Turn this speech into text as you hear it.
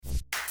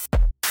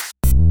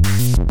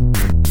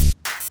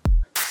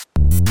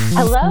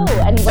Hello,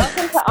 and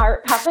welcome to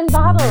Art Pop and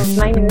Bottles.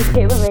 My name is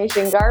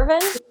Kaela Garvin.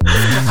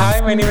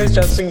 Hi, my name is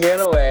Justin and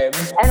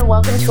Kaela. And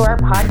welcome to our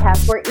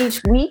podcast, where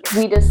each week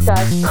we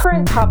discuss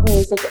current pop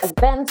music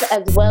events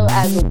as well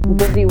as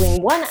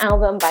reviewing one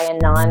album by a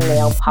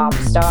non-male pop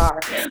star.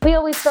 We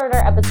always start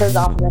our episodes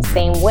off in the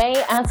same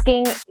way,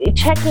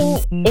 checking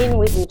in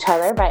with each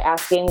other by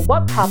asking,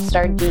 what pop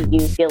star do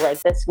you feel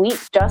like this week?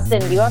 Justin,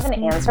 do you have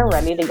an answer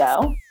ready to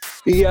go?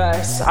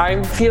 Yes,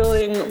 I'm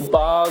feeling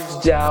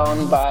bogged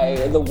down by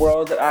the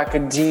world of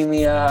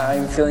academia.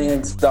 I'm feeling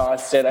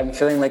exhausted. I'm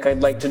feeling like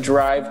I'd like to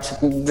drive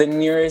to the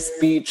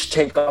nearest beach,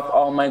 take off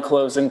all my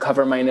clothes, and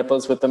cover my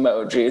nipples with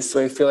emojis.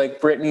 So I feel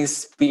like Britney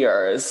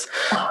Spears.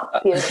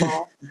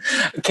 Beautiful.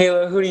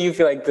 Kaela, who do you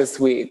feel like this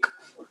week?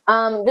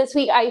 This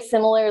week, I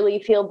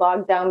similarly feel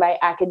bogged down by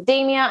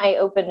academia. I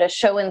opened a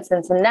show in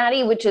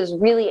Cincinnati, which is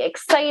really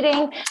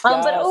exciting. Yes.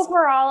 But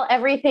overall,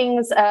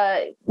 everything's,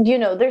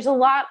 there's a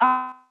lot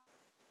on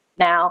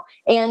now.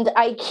 And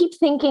I keep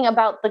thinking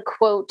about the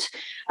quote,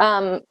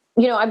 I've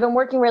been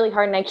working really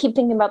hard and I keep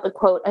thinking about the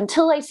quote,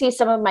 until I see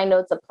some of my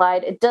notes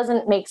applied, it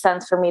doesn't make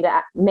sense for me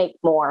to make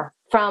more.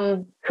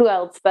 From who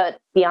else but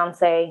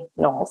Beyonce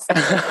Knowles.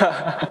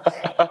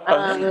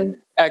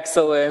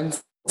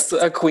 Excellent.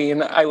 A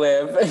queen, I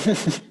live.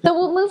 So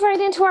we'll move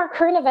right into our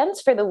current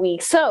events for the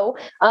week. So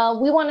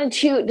we wanted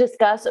to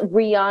discuss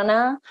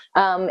Rihanna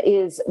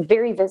is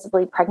very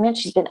visibly pregnant.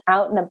 She's been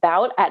out and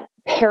about at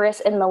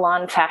Paris and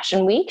Milan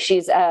Fashion Week.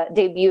 She's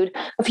debuted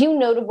a few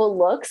notable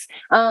looks.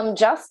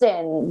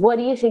 Justin, what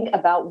do you think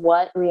about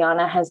what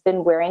Rihanna has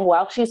been wearing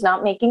while she's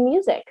not making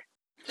music?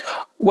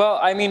 Well,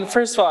 I mean,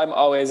 first of all, I'm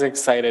always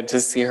excited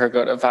to see her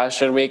go to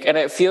Fashion Week, and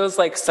it feels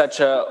like such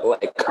a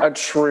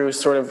true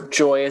sort of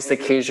joyous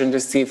occasion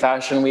to see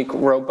Fashion Week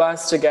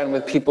robust again,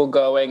 with people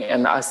going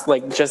and us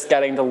just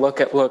getting to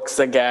look at looks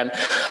again.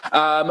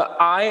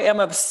 I am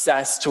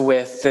obsessed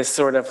with this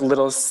sort of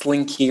little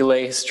slinky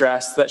lace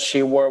dress that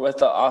she wore with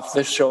the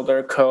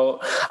off-the-shoulder coat.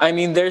 I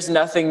mean, there's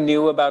nothing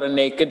new about a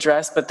naked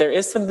dress, but there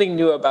is something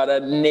new about a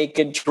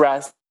naked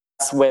dress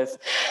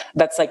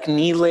that's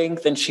knee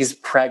length and she's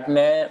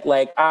pregnant.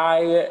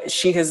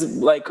 She has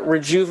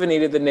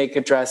rejuvenated the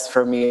naked dress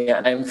for me,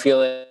 and I'm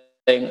feeling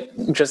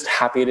just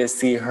happy to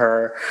see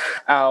her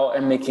out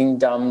and making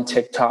dumb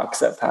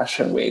TikToks at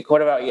Fashion Week.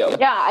 What about you?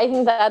 Yeah, I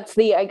think that's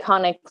the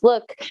iconic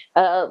look,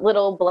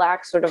 little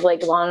black sort of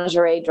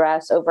lingerie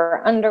dress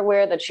over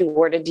underwear that she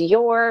wore to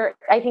Dior.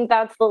 I think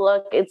that's the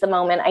look. It's a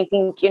moment. I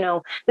think,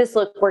 this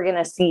look we're going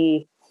to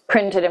see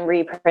printed and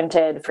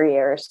reprinted for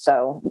years.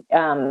 So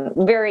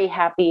very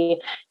happy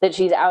that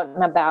she's out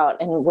and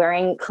about and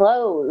wearing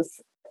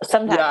clothes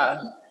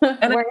sometimes. Yeah.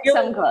 And wearing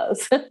some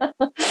clothes.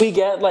 We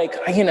get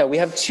we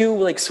have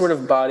two sort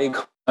of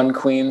bodycon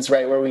queens,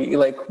 right? Where we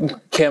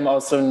Kim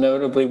also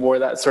notably wore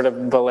that sort of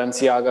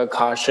Balenciaga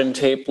caution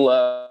tape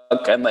look.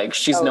 And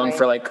she's known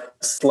for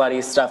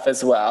slutty stuff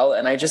as well.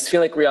 And I just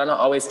feel like Rihanna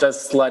always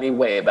does slutty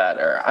way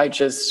better. I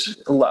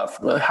just love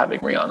having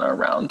Rihanna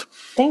around.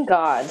 Thank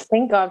God.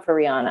 Thank God for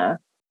Rihanna.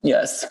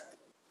 Yes.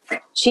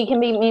 She can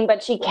beat me,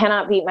 but she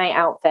cannot beat my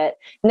outfit.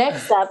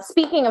 Next up,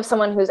 speaking of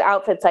someone whose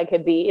outfits I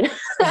could beat,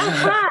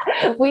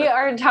 we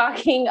are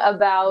talking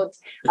about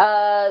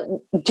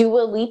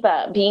Dua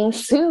Lipa being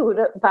sued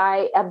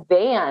by a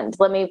band.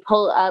 Let me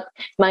pull up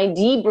my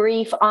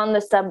debrief on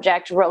the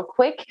subject real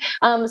quick.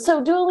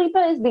 So Dua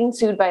Lipa is being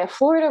sued by a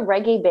Florida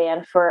reggae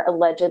band for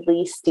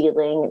allegedly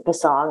stealing the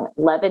song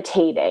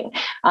Levitating.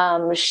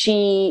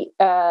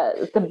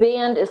 The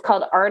band is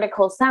called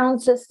Article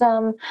Sound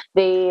System.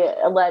 They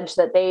allege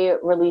that they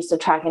released a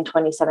track in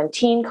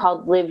 2017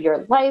 called Live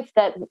Your Life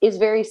that is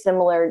very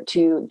similar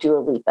to Dua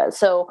Lipa.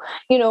 So,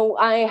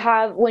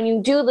 when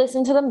you do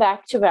listen to them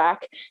back to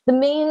back, the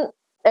main,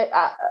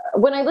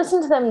 when I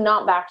listened to them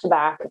not back to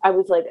back, I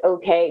was like,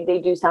 okay, they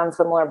do sound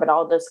similar, but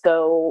I'll just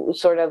go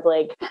sort of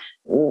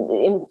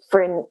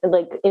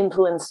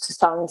influenced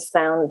songs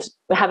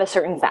have a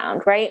certain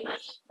sound, right?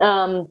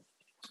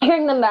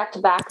 Hearing them back to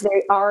back,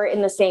 they are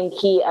in the same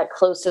key at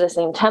close to the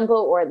same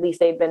tempo, or at least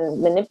they've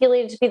been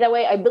manipulated to be that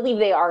way. I believe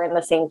they are in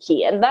the same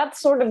key. And that's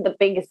sort of the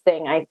biggest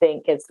thing, I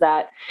think, is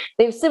that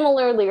they have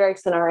similar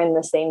lyrics and are in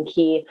the same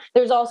key.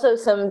 There's also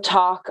some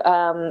talk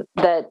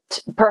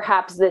that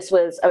perhaps this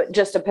was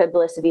just a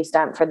publicity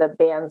stunt for the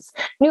band's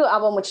new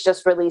album, which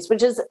just released,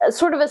 which is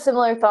sort of a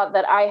similar thought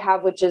that I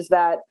have, which is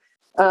that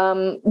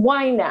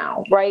why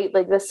now, right?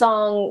 The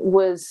song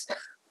was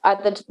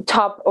at the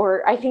top,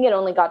 or I think it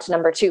only got to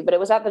number 2, but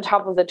it was at the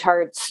top of the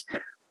charts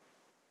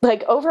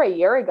over a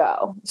year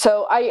ago.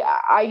 So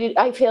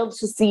I failed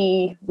to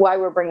see why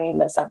we're bringing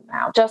this up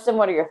now. Justin,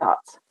 what are your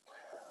thoughts?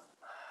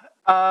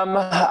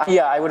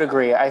 Yeah, I would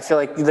agree. I feel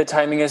like the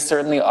timing is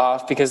certainly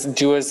off because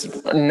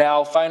Dua's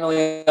now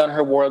finally on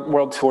her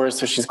world tour,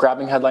 so she's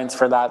grabbing headlines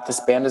for that. This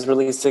band is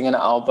releasing an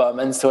album,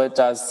 and so it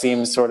does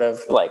seem sort of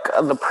like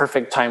the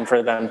perfect time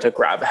for them to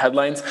grab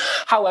headlines.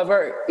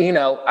 However,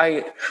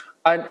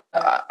 I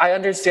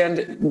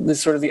understand the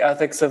sort of the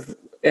ethics of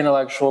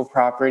intellectual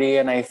property.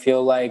 And I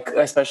feel like,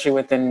 especially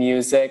within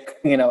music,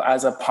 you know,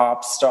 as a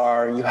pop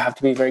star, you have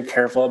to be very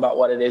careful about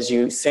what it is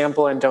you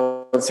sample and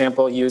don't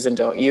sample, use and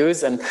don't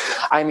use. And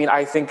I mean,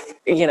 I think,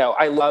 you know,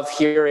 I love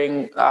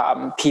hearing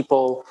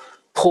people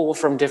pull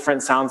from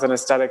different sounds and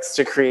aesthetics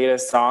to create a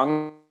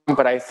song.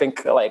 But I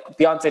think like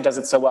Beyonce does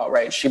it so well,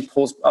 right? She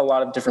pulls a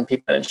lot of different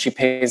people and she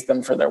pays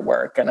them for their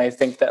work. And I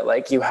think that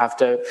like you have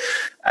to,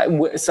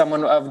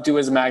 someone of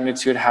Dua's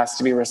magnitude has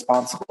to be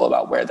responsible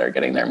about where they're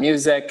getting their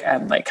music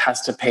and like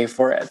has to pay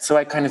for it. So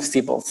I kind of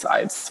see both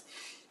sides.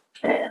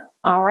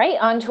 All right,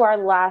 on to our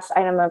last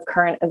item of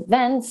current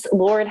events.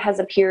 Lorde has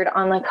appeared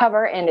on the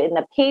cover and in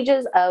the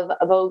pages of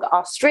Vogue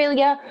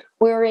Australia,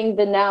 wearing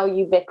the now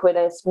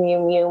ubiquitous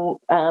Miu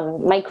Miu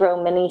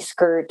micro mini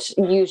skirt,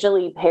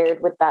 usually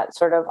paired with that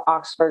sort of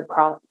Oxford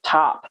crop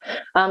top.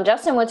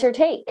 Justin, what's your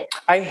take?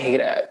 I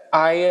hate it.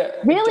 I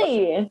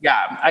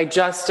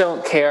just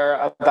don't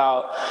care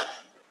about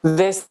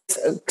this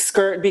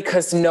skirt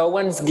because no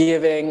one's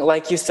giving,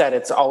 like you said,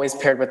 it's always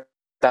paired with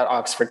that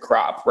Oxford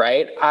crop,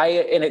 right?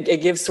 And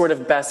it gives sort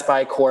of Best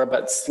Buy core,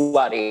 but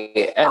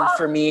slutty. And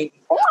for me,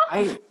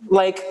 I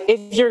like,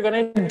 if you're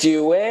going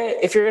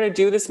to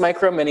do this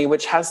micro mini,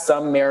 which has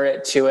some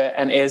merit to it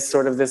and is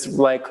sort of this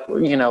like,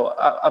 you know,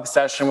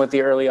 obsession with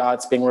the early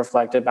aughts being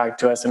reflected back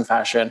to us in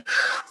fashion,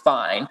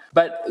 fine.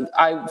 But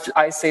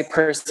I say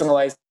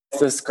personalize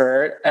the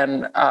skirt,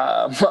 and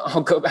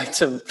I'll go back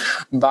to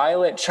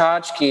Violet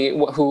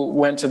Chachki, who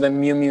went to the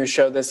Miu Miu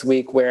show this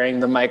week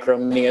wearing the micro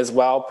mini as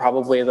well,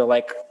 probably the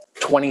like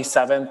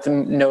 27th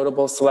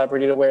notable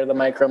celebrity to wear the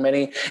micro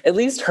mini. At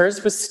least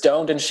hers was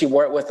stoned and she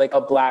wore it with like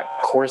a black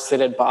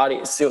corseted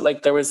bodysuit.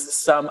 Like there was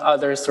some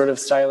other sort of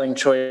styling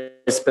choice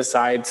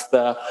besides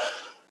the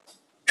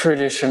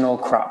traditional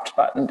cropped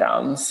button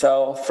down.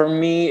 So for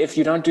me, if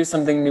you don't do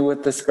something new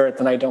with the skirt,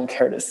 then I don't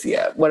care to see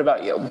it. What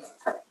about you?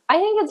 I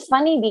think it's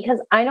funny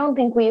because I don't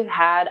think we've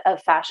had a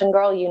fashion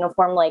girl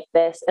uniform like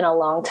this in a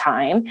long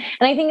time.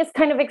 And I think it's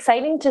kind of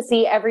exciting to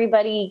see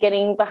everybody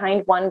getting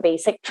behind one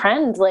basic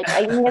trend. Like,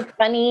 I think it's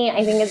funny.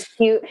 I think it's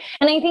cute.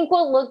 And I think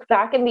we'll look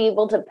back and be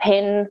able to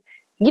pin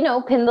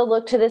the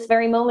look to this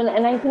very moment.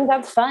 And I think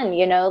that's fun,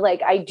 you know,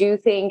 like I do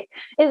think,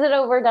 is it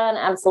overdone?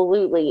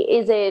 Absolutely.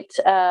 Is it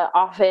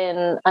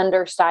often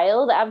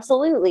understyled?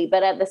 Absolutely.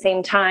 But at the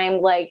same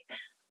time, like,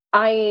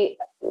 I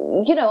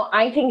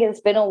think it's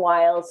been a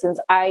while since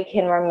I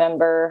can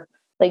remember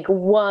like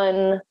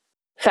one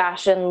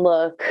fashion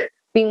look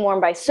being worn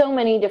by so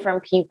many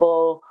different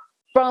people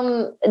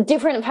from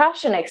different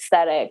fashion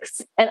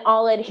aesthetics and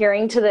all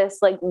adhering to this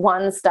like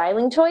one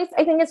styling choice.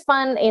 I think it's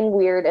fun and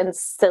weird and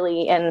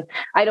silly, and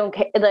I don't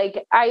care.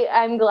 Like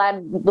I'm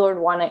glad Lorde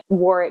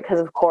wore it because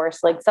of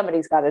course, like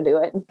somebody's got to do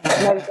it.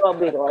 Might as well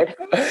be Lorde.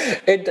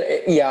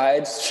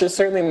 It's just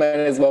certainly might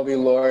as well be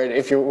Lorde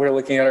if we're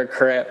looking at our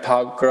current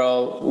pop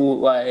girl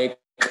like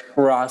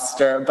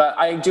roster. But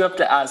I do have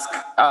to ask,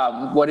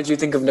 what did you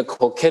think of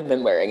Nicole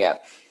Kidman wearing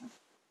it?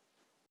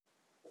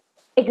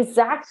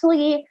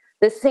 Exactly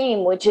the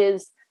same, which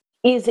is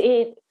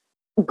it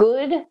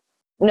good?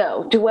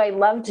 No. Do I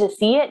love to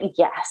see it?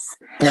 Yes.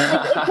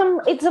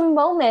 Like, it's a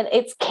moment.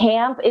 It's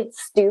camp. It's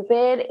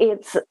stupid.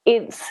 It's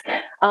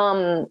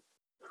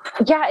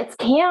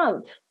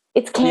camp.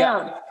 It's camp.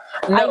 Yeah.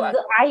 No,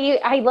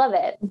 I love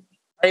it.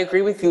 I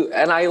agree with you.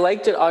 And I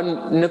liked it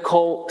on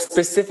Nicole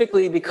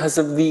specifically because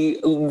of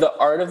the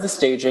art of the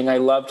staging. I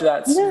loved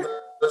that.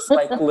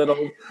 Like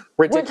little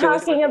ridiculous. We're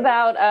talking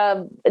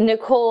about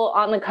Nicole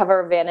on the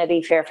cover of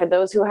Vanity Fair. For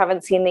those who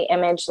haven't seen the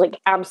image, like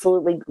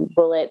absolutely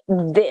Google it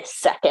this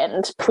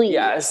second, please.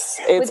 Yes,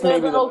 it's with the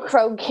little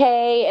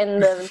croquet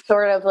and the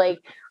sort of like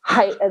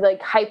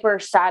hyper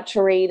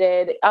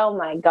saturated. Oh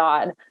my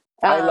god,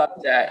 I love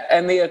that,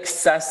 and the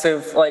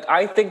excessive. Like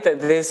I think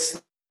that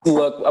this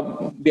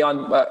look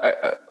beyond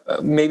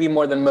maybe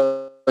more than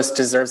most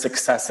deserves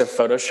excessive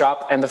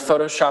Photoshop, and the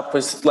Photoshop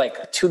was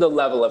like to the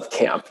level of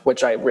camp,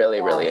 which I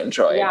really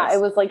enjoyed. Yeah,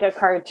 it was like a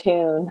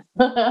cartoon.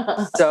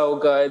 So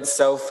good,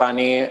 so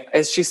funny.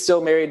 Is she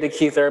still married to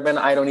Keith Urban?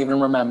 I don't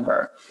even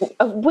remember.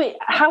 Wait,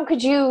 how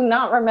could you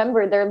not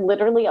remember? They're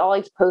literally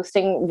always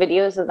posting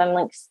videos of them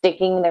like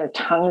sticking their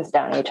tongues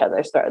down each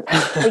other's throats.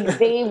 Like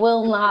they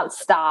will not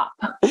stop.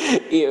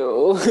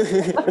 Ew.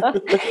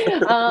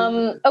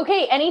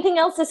 Okay, anything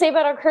else to say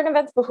about our current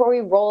events before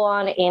we roll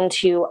on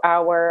into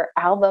our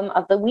album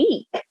of the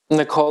week?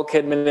 Nicole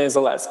Kidman is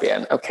a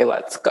lesbian. Okay,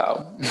 let's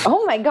go.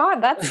 Oh my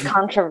God, that's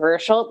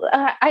controversial.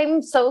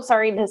 I'm so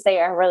sorry to say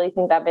I really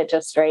think that bitch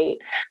is straight.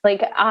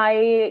 Like,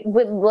 I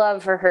would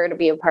love for her to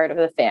be a part of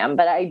the fam,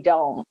 but I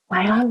don't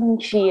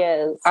think she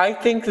is. I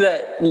think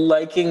that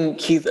liking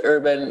Keith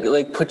Urban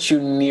like puts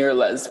you near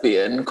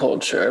lesbian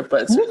culture,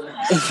 but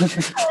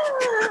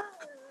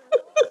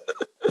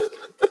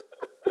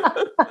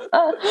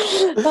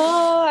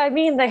oh, I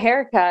mean the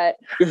haircut.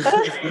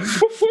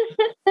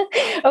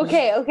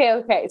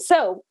 Okay.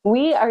 So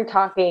we are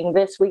talking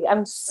this week.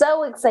 I'm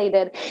so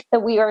excited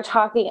that we are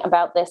talking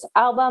about this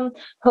album,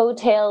 Heaux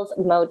Tales,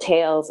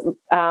 Motels,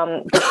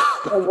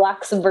 the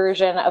deluxe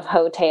version of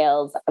Heaux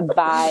Tales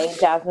by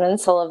Jazmine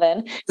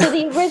Sullivan. So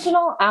the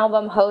original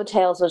album, Heaux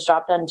Tales, was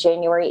dropped on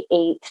January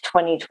 8th,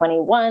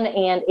 2021.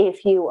 And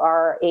if you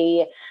are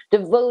a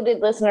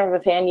devoted listener of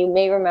a fan, you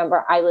may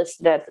remember I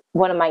listed as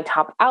one of my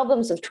top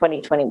albums of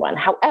 2021.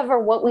 However,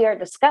 what we are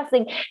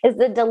discussing is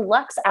the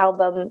deluxe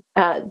album,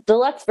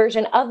 deluxe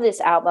version of this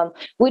album,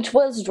 which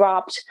was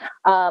dropped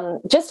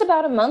just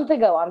about a month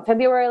ago on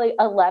February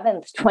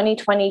 11th,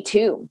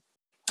 2022.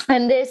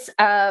 And this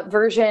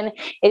version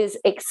is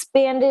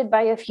expanded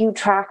by a few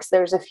tracks.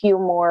 There's a few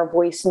more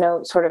voice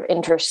note sort of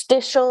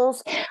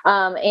interstitials.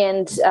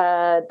 And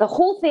the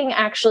whole thing,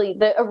 actually,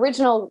 the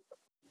original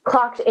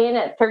clocked in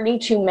at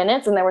 32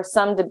 minutes, and there was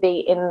some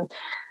debate in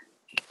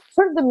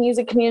sort of the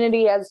music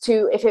community as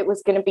to if it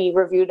was going to be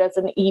reviewed as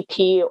an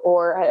EP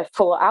or a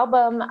full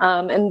album.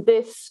 And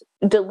this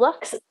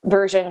deluxe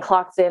version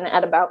clocks in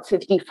at about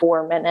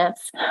 54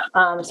 minutes.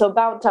 So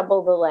about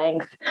double the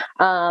length,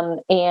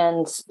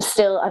 and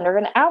still under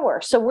an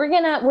hour. So we're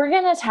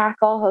gonna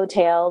tackle Heaux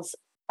Tales,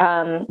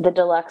 the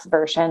deluxe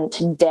version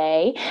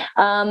today.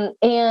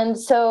 And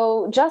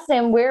so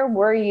Justin, where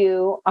were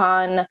you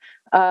on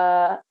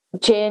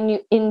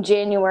in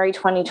January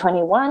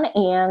 2021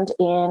 and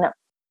in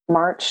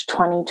March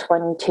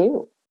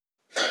 2022?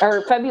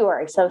 Or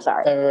February, so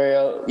sorry.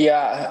 February,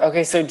 yeah.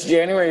 Okay, so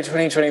January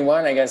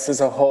 2021, I guess,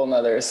 is a whole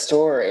nother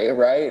story,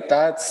 right?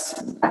 That's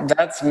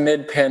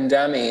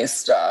mid-pandemic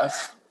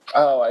stuff.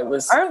 Oh,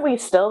 Aren't we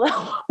still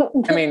though?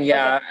 I mean,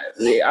 yeah,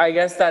 I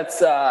guess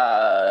that's,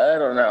 I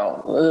don't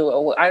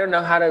know. I don't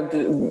know how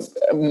to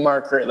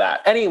marker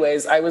that.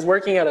 Anyways, I was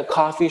working at a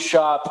coffee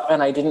shop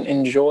and I didn't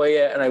enjoy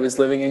it. And I was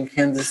living in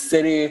Kansas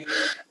City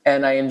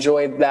and I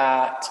enjoyed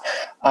that.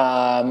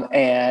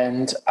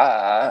 And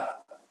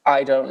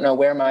I don't know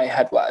where my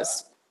head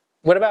was.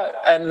 What about,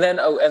 and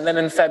then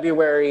in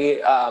February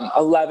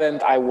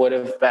 11th, I would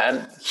have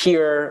been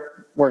here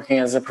working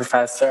as a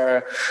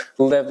professor,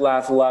 live,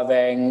 laugh,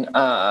 loving.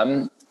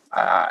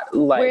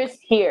 Where's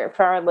here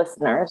for our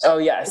listeners? Oh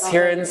yes,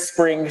 here in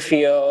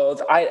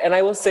Springfield.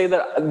 I will say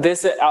that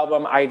this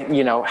album I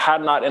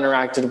had not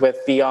interacted with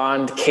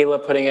beyond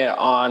Kaela putting it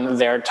on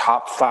their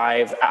top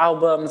 5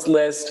 albums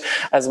list,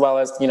 as well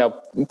as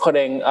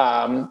putting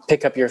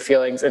Pick Up Your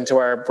Feelings into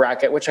our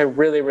bracket, which I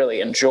really, really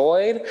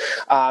enjoyed,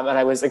 and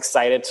I was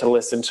excited to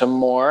listen to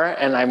more.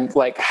 And I'm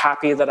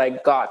happy that I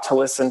got to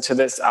listen to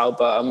this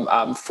album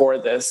for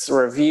this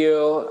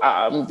review,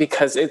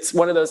 because it's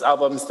one of those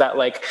albums that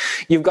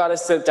you've got to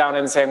sit down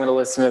and say, I'm going to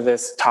listen to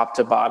this top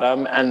to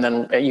bottom, and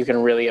then you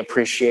can really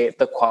appreciate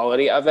the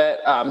quality of it.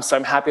 So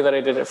I'm happy that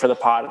I did it for the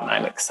pod, and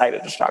I'm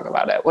excited to talk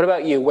about it. What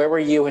about you? Where were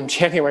you in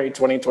January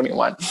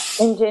 2021?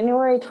 In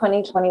January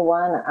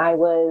 2021, I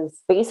was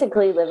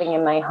basically living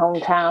in my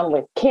hometown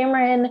with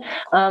Cameron.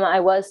 I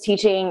was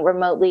teaching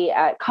remotely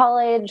at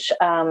college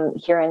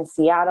here in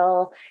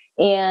Seattle.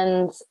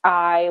 And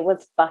I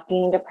was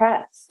fucking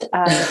depressed.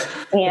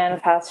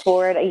 And fast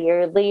forward a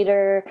year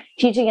later,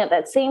 teaching at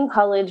that same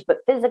college, but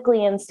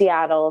physically in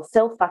Seattle,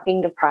 still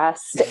fucking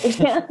depressed.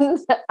 And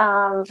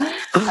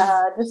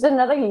just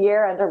another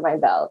year under my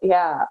belt.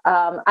 Yeah.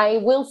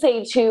 I will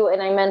say too,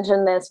 and I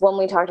mentioned this when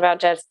we talked about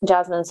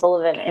Jazmine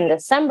Sullivan in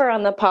December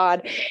on the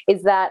pod,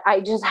 is that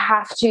I just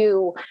have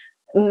to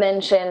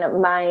mention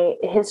my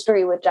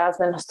history with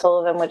Jazmine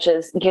Sullivan, which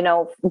is,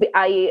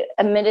 I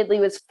admittedly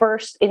was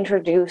first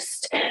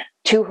introduced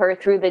to her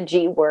through the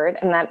G word,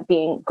 and that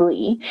being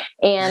Glee.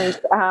 And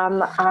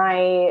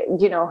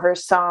her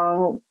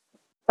song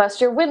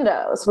Bust Your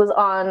Windows was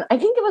on, I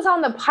think it was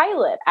on the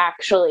pilot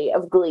actually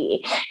of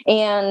Glee.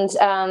 And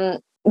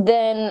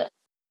then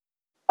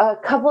a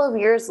couple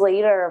of years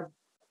later,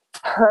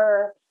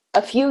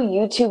 a few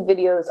YouTube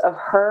videos of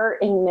her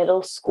in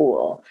middle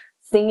school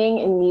singing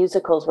in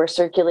musicals were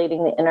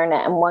circulating the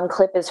internet. And one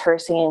clip is her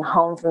singing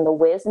Home from the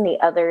Wiz, and the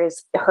other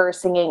is her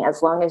singing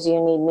As Long As You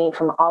Need Me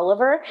from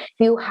Oliver. If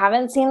you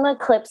haven't seen the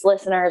clips,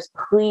 listeners,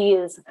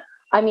 please.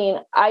 I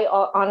mean, I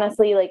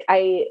honestly,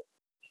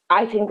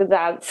 I think that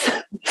that's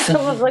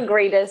some of the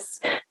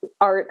greatest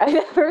art I've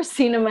ever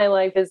seen in my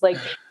life, is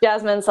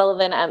Jazmine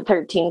Sullivan at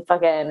 13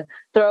 fucking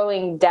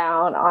throwing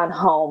down on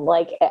Home.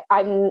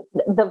 I'm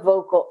the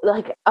vocal,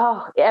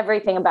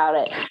 everything about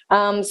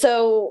it.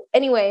 So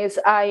anyways,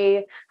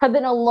 I have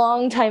been a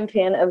longtime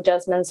fan of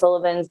Jazmine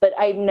Sullivan's, but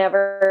I've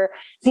never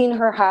seen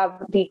her have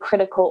the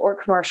critical or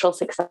commercial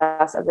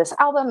success of this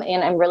album.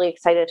 And I'm really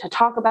excited to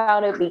talk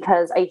about it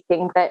because I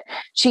think that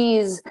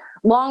she's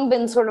long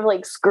been sort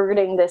of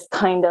skirting this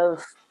kind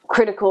of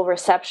critical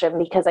reception,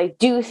 because I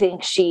do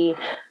think she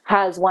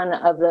has one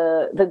of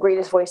the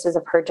greatest voices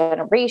of her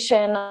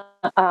generation,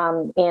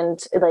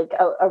 and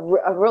a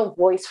real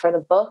voice for the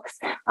books.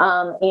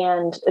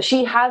 And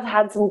she has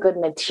had some good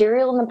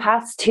material in the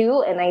past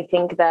too. And I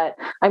think that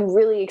I'm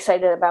really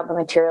excited about the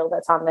material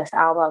that's on this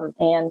album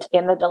and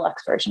in the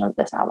deluxe version of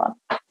this album.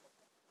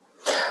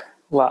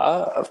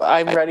 Love.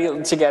 I'm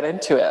ready to get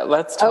into it.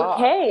 Let's talk.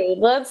 Okay,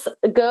 let's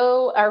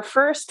go. Our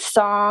first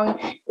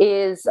song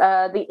is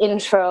the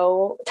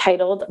intro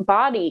titled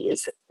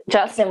Bodies.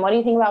 Justin, what do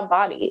you think about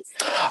Bodies?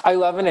 I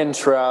love an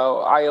intro.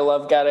 I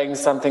love getting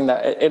something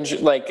that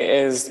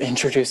is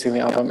introducing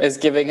the album, is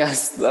giving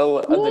us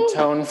the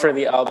tone for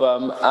the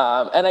album.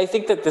 And I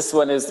think that this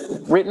one is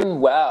written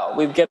well.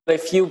 We get a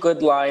few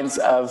good lines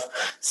of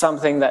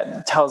something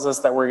that tells us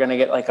that we're going to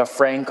get like a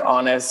frank,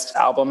 honest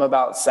album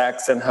about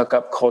sex and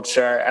hookup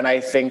culture. And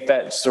I think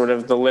that sort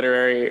of the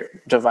literary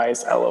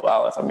device,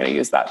 LOL, if I'm going to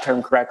use that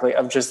term correctly,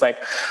 of just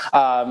like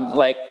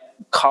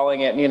calling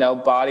it,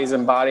 bodies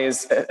and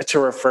bodies to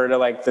refer to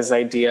like this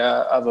idea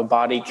of a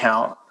body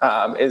count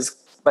is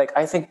like,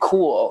 I think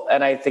cool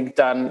and I think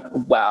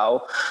done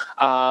well.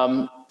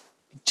 I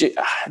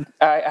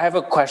have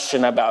a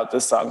question about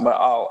this song, but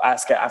I'll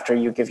ask it after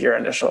you give your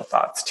initial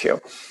thoughts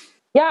too.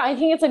 Yeah, I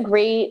think it's a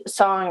great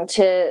song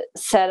to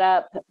set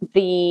up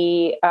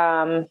the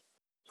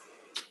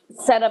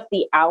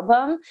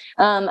album.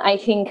 I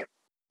think,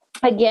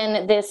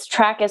 again, this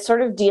track is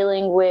sort of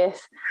dealing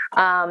with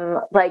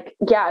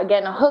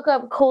again, a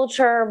hookup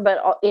culture,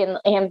 but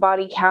and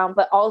body count,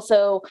 but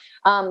also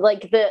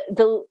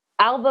the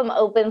album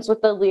opens with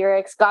the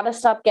lyrics, "Gotta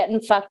stop getting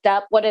fucked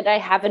up. What did I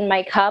have in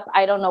my cup?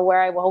 I don't know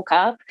where I woke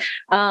up.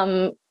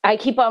 I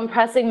keep on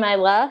pressing my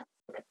luck."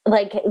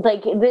 Like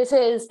this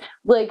is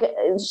like,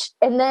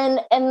 and then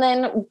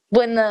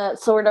when the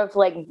sort of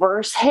like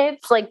verse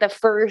hits, like the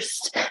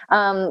first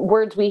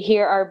words we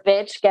hear are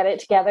 "bitch, get it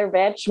together,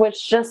 bitch,"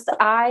 which just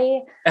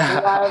I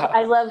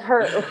love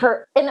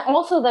her, and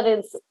also that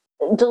it's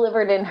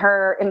delivered in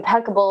her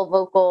impeccable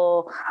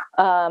vocal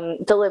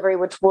delivery,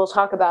 which we'll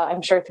talk about,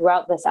 I'm sure,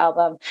 throughout this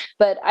album.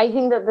 But I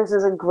think that this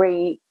is a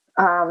great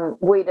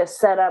way to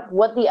set up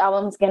what the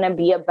album's going to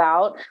be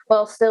about,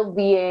 while still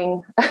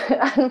being,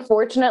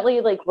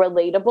 unfortunately, like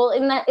relatable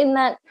in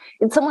that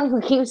it's someone who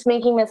keeps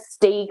making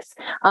mistakes,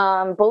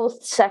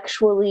 both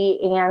sexually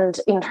and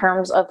in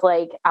terms of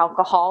like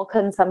alcohol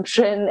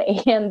consumption.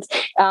 And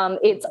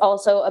it's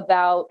also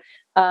about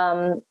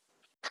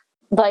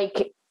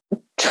like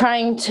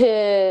trying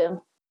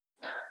to,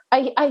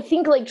 I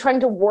think like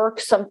trying to work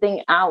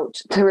something out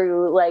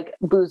through like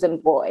booze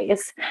and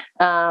boys.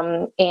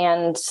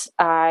 And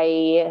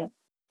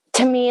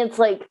to me, it's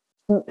like,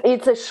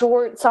 it's a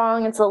short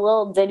song. It's a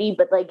little ditty,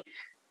 but like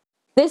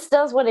this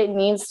does what it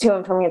needs to.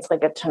 And for me, it's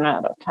like a 10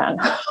 out of 10.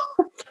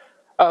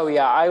 Oh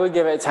yeah, I would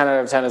give it 10 out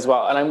of 10 as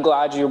well. And I'm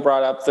glad you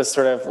brought up this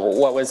sort of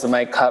what was in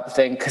my cup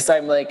thing, because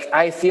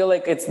I feel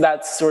like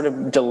that's sort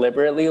of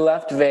deliberately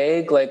left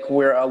vague. Like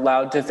we're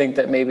allowed to think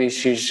that maybe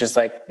she's just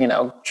like,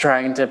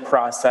 trying to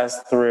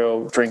process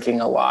through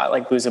drinking a lot,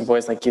 like booze and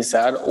boys, like you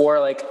said.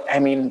 Or like, I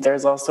mean,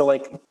 there's also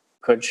like,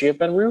 could she have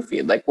been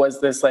roofied? Like,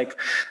 was this like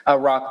a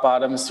rock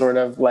bottom sort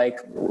of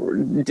like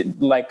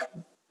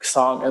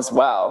song as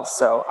well?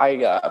 So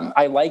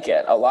I like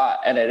it a lot,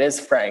 and it is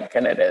frank,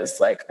 and it is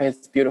like,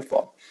 it's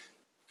beautiful.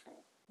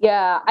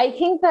 Yeah, I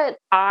think that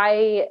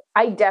I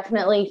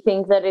definitely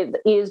think that it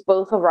is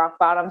both a rock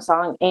bottom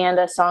song and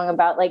a song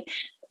about like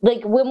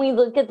when we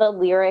look at the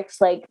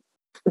lyrics, like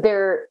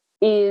there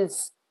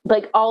is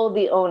like all of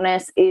the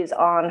onus is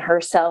on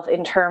herself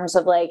in terms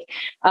of like,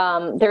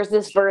 there's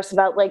this verse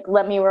about like,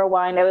 "Let me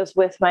rewind. I was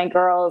with my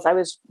girls. I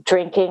was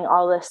drinking,"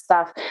 all this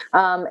stuff.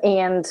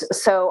 And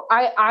so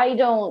I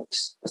don't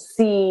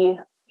see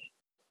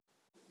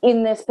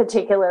in this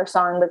particular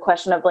song the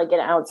question of like an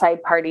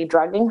outside party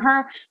drugging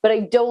her, but I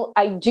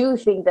do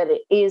think that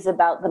it is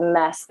about the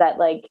mess that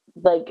like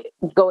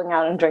going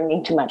out and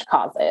drinking too much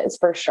causes,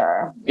 for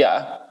sure.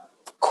 Yeah.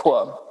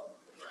 Cool.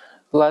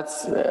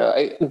 Let's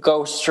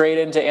go straight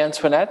into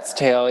Antoinette's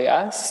tale.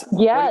 Yes.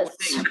 Yes.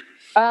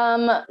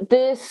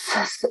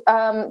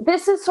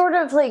 This is sort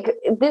of like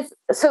this.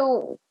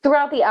 So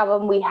throughout the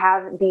album, we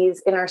have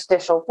these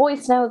interstitial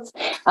voice notes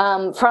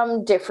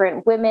from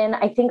different women.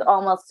 I think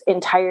almost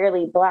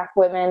entirely Black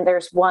women.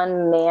 There's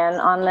one man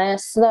on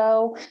this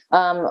though,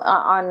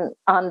 on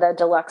the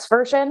deluxe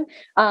version.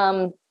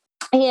 And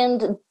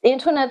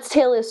Antoinette's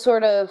tale is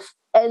sort of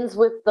ends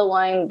with the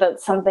line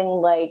that's something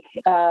like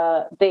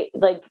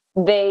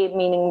they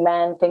meaning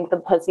men think the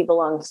pussy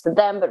belongs to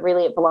them, but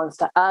really it belongs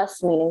to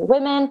us, meaning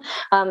women,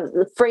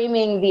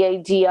 framing the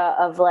idea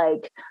of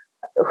like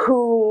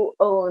who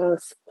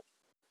owns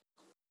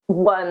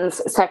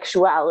one's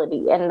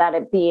sexuality, and that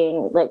it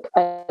being like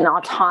an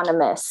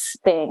autonomous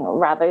thing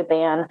rather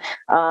than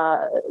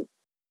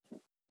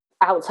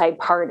outside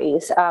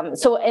parties.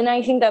 And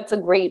I think that's a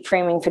great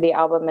framing for the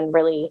album, and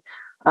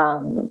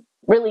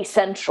really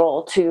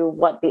central to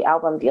what the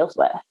album deals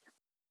with.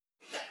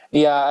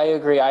 Yeah, I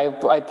agree.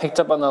 I picked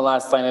up on the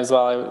last line as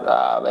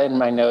well. In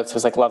my notes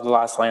was like, love the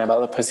last line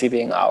about the pussy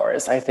being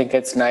ours. I think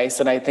it's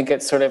nice, and I think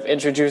it sort of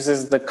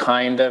introduces the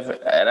kind of,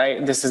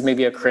 this is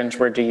maybe a cringe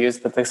word to use,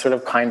 but the sort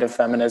of kind of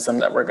feminism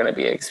that we're going to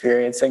be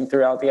experiencing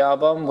throughout the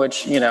album,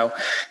 which, you know,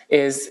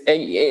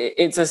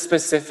 it's a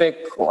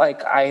specific,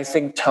 like, I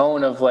think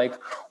tone of like,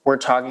 we're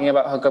talking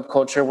about hookup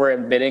culture, we're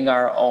admitting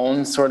our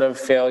own sort of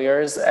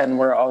failures, and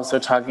we're also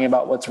talking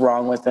about what's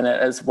wrong within it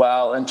as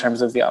well in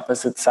terms of the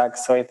opposite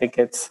sex. So I think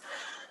it's,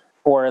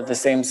 or the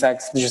same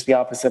sex, just the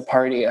opposite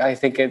party. I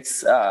think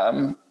it's,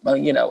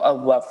 you know, a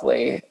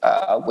lovely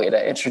way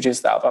to introduce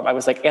the album. I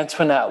was like,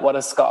 Antoinette, what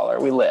a scholar,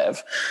 we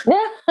live. We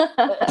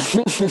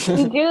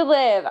do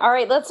live. All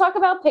right, let's talk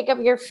about Pick Up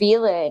Your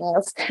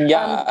Feelings.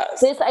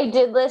 Yes. This I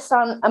did list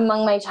on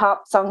among my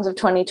top songs of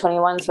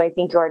 2021, so I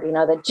think you already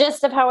know the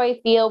gist of how I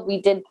feel.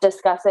 We did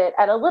discuss it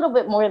at a little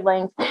bit more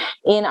length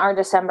in our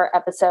December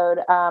episode.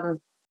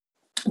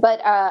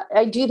 But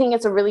I do think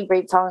it's a really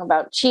great song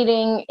about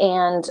cheating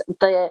and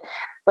the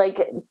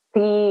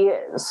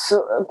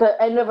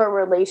end of a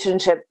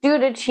relationship due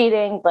to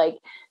cheating. Like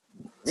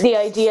the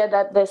idea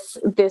that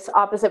this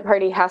opposite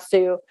party has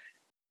to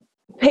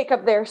pick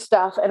up their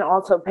stuff and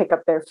also pick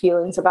up their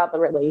feelings about the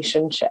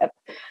relationship.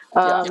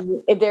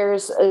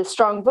 There's a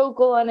strong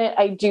vocal on it.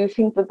 I do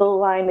think that the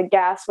line, the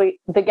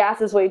gas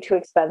is way too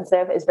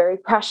expensive, is very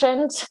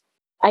prescient.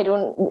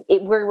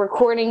 We're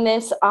recording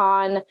this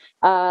on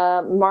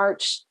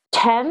March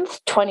 10th,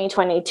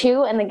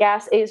 2022, and the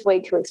gas is way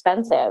too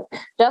expensive.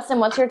 Justin,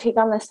 what's your take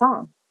on this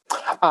song?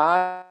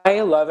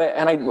 I love it,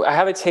 and I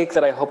have a take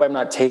that I hope I'm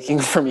not taking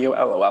from you,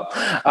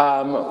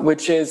 LOL,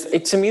 which is,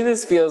 to me,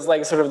 this feels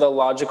like sort of the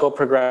logical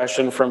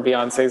progression from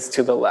Beyonce's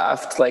To the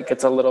Left. Like,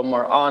 it's a little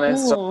more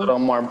honest, a little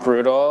more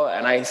brutal,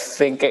 and I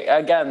think,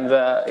 again,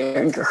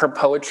 her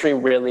poetry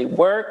really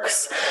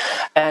works,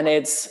 and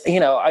it's, you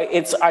know,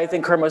 I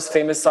think her most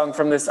famous song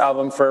from this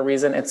album for a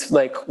reason. It's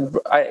like,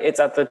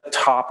 it's at the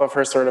top of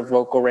her sort of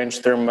vocal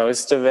range through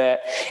most of it.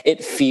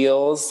 It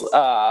feels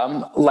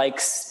like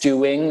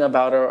stewing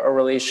about a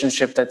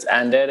relationship that's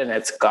ended, and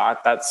it's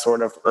got that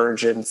sort of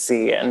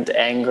urgency and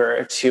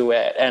anger to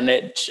it, and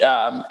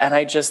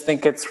I just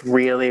think it's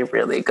really,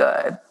 really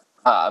good.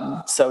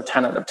 So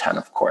 10 out of 10,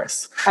 of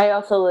course. I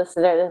also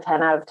listed it as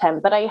 10 out of 10,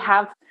 but I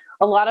have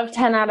a lot of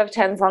 10 out of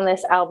 10s on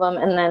this album,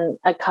 and then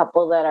a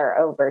couple that are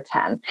over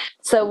 10.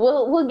 So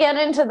we'll get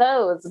into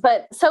those.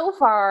 But so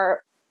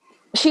far,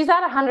 she's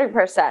at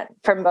 100%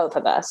 from both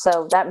of us.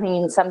 So that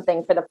means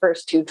something for the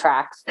first two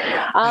tracks.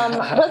 Let's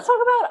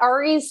talk about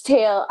Ari's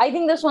Tale. I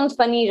think this one's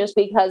funny just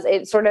because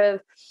it sort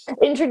of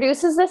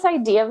introduces this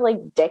idea of like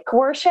dick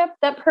worship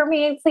that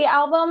permeates the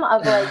album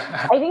of like,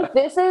 I think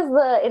this is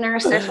the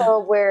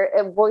interstitial where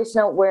a voice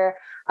note where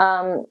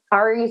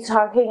Ari's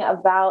talking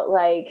about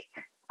like,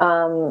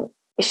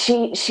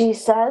 she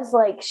says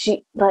like,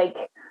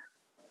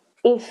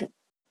 if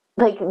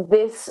like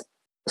this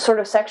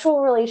sort of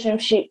sexual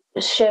relationship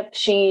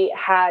she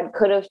had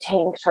could have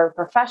tanked her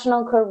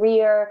professional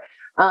career,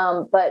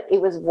 but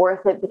it was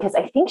worth it because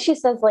I think she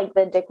says like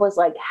the dick was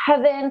like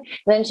heaven. And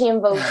then she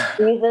invokes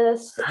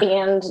Jesus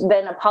and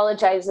then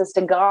apologizes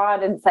to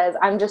God and says,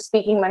 I'm just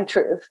speaking my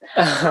truth.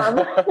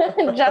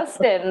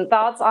 Justin,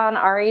 thoughts on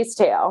Ari's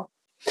Tale?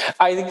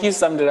 I think you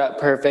summed it up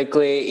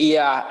perfectly.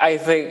 Yeah, I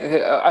think,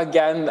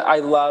 again, I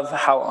love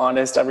how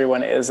honest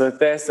everyone is with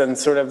this, and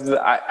sort of,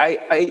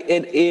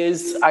 it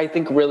is, I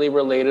think, really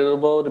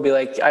relatable to be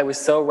like, I was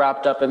so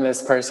wrapped up in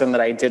this person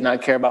that I did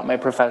not care about my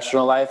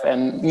professional life,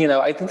 and, you know,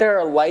 I think there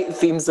are light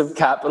themes of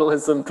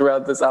capitalism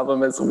throughout this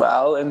album as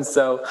well, and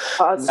so...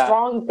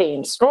 strong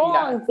themes.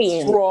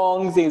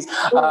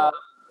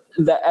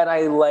 And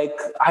I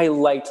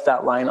liked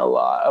that line a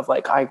lot of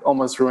like, I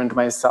almost ruined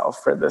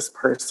myself for this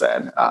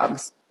person.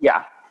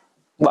 Yeah,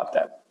 loved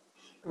it.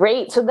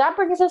 Great. So that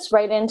brings us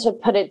right into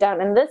Put It Down.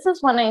 And this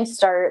is when I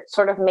start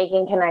sort of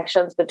making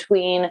connections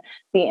between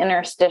the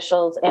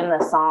interstitials and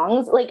the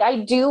songs. Like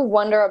I do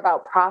wonder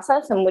about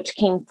process and which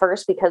came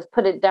first, because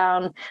Put It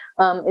Down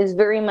is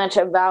very much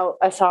about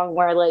a song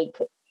where like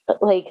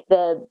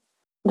the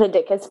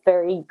dick is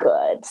very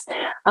good.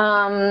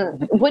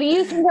 What do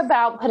you think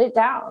about Put It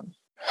Down?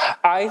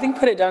 I think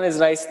Put It Down is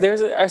nice.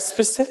 There's a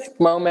specific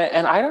moment,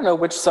 and I don't know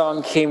which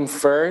song came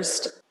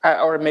first,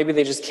 or maybe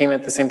they just came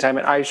at the same time,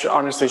 and I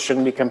honestly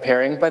shouldn't be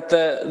comparing, but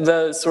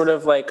the sort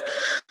of like,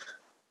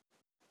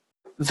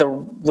 the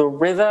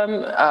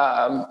rhythm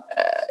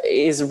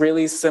is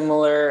really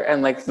similar,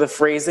 and like the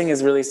phrasing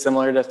is really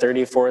similar to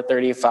 34,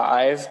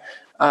 35.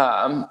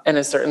 In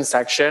a certain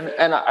section,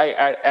 and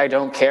I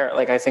don't care.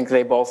 Like I think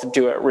they both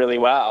do it really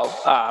well.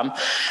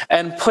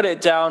 And Put It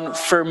Down,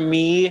 for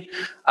me,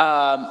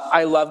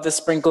 I love the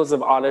sprinkles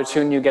of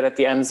auto-tune you get at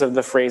the ends of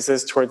the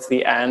phrases towards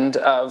the end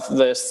of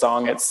the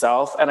song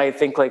itself. And I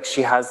think like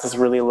she has this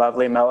really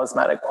lovely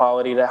melismatic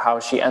quality to how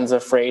she ends a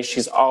phrase.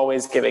 She's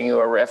always giving you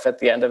a riff at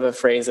the end of a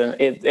phrase, and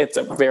it's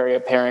very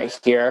apparent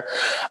here.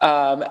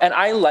 And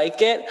I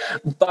like it,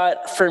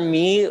 but for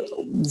me,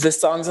 the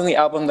songs on the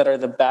album that are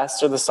the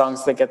best are the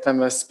songs that that get the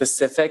most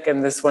specific,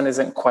 and this one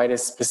isn't quite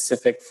as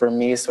specific for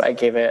me, so I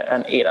gave it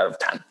an 8 out of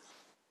 10.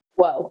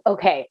 Whoa.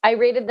 Okay. I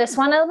rated this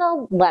one an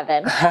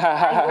 11.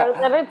 I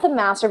wrote that it's a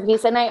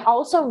masterpiece. And I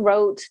also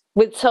wrote,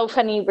 with so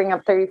funny you bring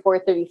up 34,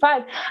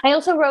 35, I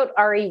also wrote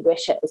Ari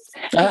Wishes.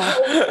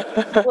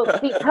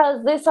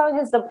 Because this song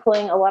is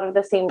deploying a lot of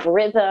the same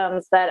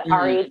rhythms that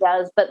Ari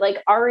does, but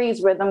like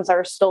Ari's rhythms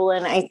are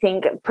stolen, I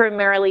think,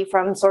 primarily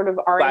from sort of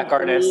R&B. Black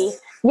artists.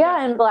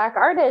 Yeah, and Black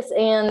artists.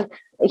 And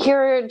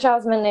here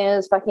Jazmine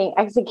is fucking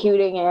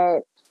executing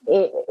it.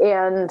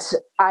 And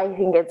I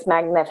think it's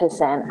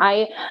magnificent.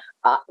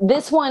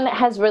 This one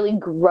has really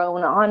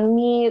grown on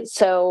me.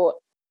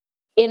 So,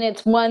 and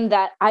it's one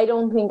that I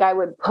don't think I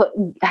would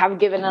have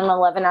given an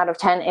 11 out of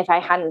 10 if I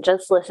hadn't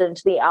just listened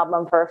to the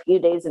album for a few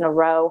days in a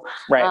row,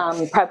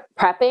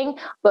 prepping.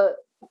 But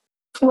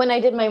when I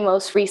did my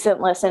most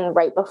recent listen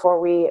right before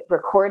we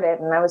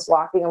recorded, and I was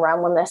walking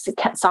around when this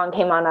song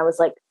came on, I was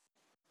like,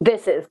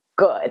 this is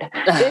good.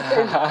 This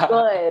is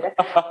good.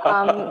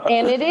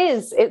 And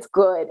it's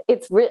good.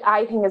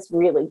 I think it's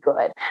really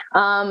good.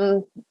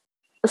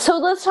 So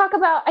let's talk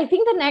about, I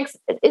think the next,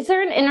 is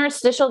there an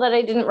interstitial that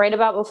I didn't write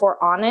about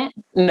before On It?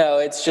 No,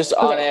 it's just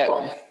On It.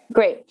 Cool.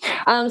 Great.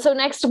 So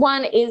next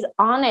one is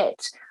On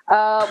It.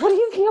 What do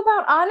you think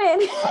about On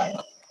It?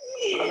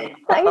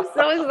 I'm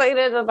so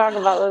excited to talk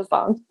about this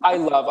song. I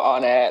love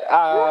On It.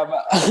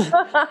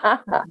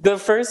 The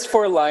first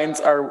 4 lines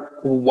are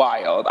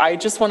wild. I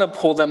just want to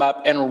pull them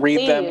up and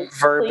read them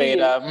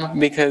verbatim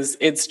because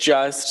it's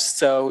just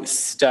so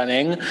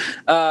stunning.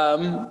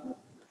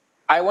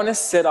 I want to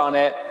sit on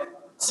it.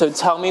 So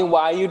tell me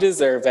why you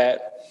deserve it.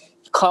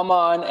 Come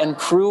on and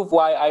prove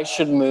why I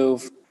should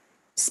move.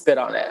 Spit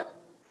on it.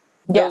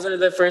 Yeah. Those are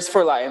the first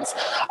 4 lines.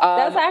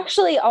 That's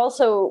actually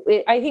also,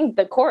 I think,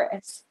 the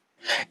chorus.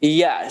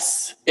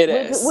 Yes, it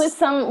is. With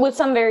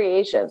some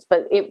variations,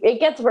 but it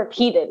gets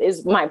repeated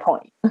is my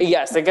point.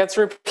 Yes, it gets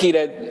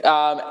repeated.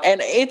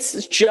 And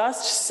it's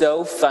just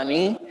so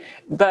funny.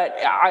 But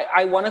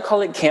I want to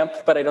call it camp,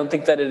 but I don't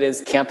think that it is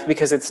camp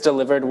because it's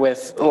delivered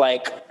with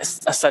like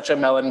such a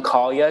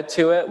melancholia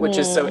to it, which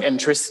is so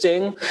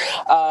interesting.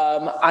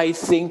 I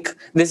think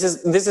this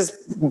is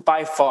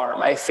by far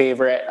my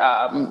favorite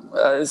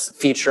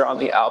feature on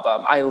the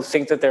album. I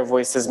think that their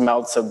voices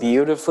meld so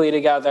beautifully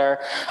together.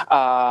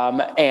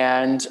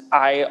 And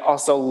I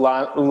also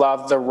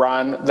love the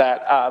run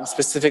that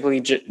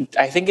specifically,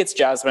 I think it's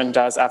Jazmine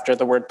does after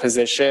the word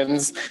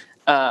positions.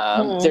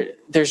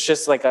 There's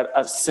just like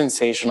a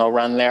sensational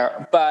run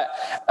there. But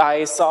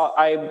I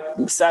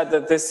said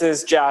that this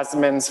is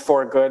Jazmine's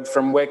For Good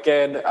from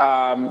Wicked,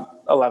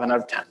 11 out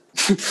of 10.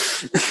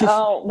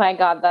 Oh my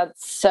God,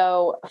 that's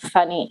so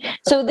funny.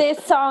 So this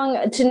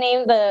song, to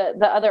name the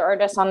other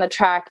artist on the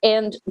track,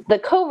 and the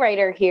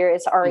co-writer here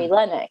is Ari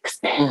Lennox.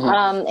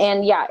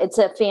 And yeah, it's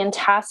a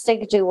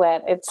fantastic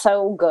duet. It's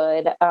so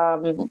good.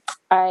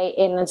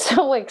 And it's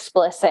so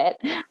explicit.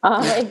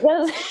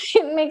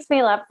 It makes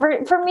me laugh.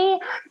 For me,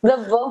 the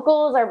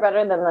vocals are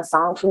better than the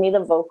song. For me, the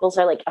vocals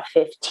are like a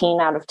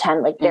 15 out of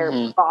 10. Like they're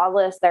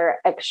flawless, they're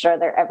extra,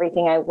 they're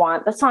everything I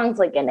want. The song's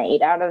like an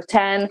 8 out of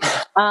 10.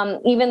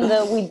 Even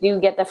though we do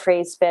get the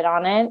phrase spit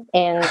on it,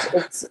 and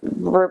it's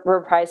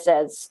reprised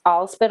as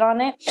I'll spit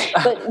on it.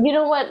 But you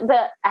know what?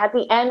 At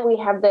the end, we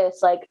have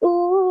this like,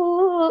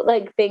 ooh,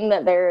 like thing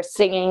that they're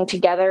singing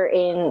together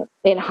in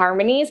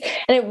harmonies.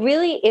 And it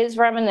really is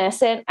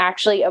reminiscent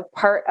actually of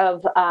part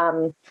of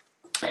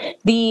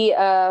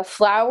the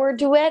Flower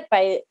duet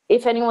by,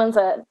 if anyone's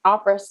an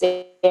opera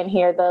fan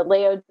here, the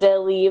Leo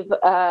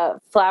Deleuve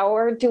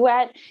Flower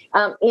duet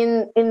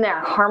in their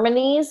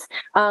harmonies.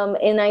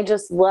 And I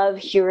just love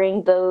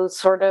hearing those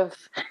sort of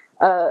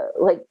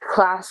like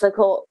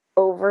classical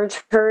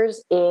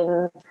overtures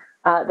in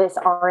this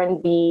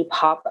R&B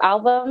pop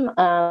album.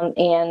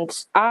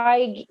 And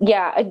I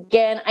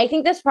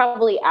think this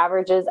probably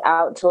averages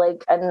out to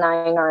like a 9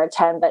 or a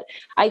 10, but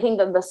I think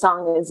that the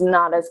song is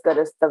not as good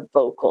as the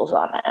vocals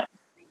on it.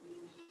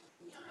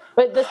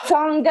 But the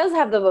song does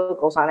have the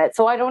vocals on it,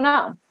 so I don't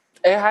know.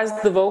 It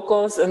has the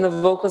vocals, and the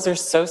vocals are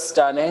so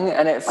stunning,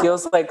 and it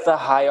feels like the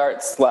high art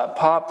slut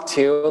pop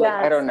too. Like,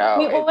 I don't know.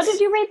 Wait, what did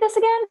you rate this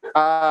again?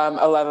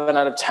 11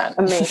 out of 10.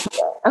 Amazing.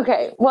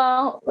 Okay,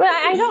 well,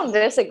 I don't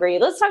disagree.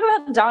 Let's talk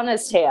about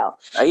Donna's Tale.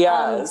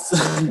 Yes.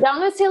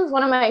 Donna's Tale is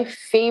one of my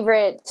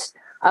favorite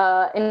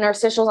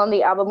interstitials on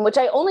the album, which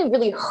I only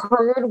really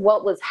heard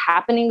what was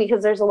happening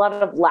because there's a lot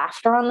of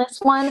laughter on this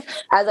one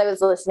as I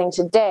was listening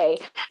today.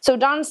 So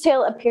Donna's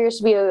Tale appears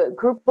to be a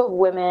group of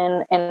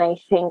women, and I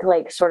think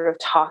like sort of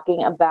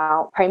talking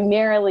about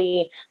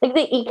primarily like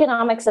the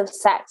economics of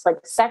sex,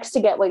 like sex to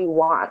get what you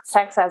want,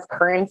 sex as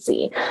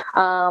currency.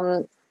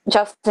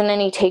 Justin,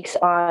 any takes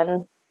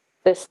on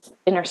this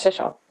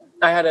interstitial?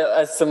 I had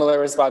a similar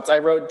response. I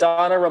wrote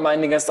Donna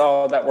reminding us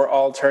all that we're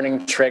all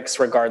turning tricks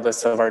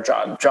regardless of our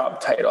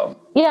job title.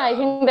 Yeah, I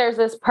think there's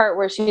this part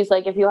where she's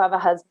like, if you have a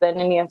husband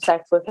and you have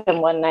sex with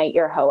him one night,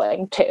 you're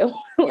hoeing too.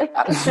 And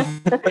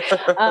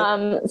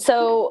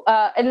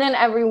then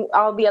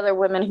all the other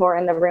women who are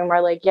in the room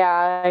are like,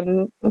 yeah,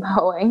 I'm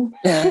hoeing.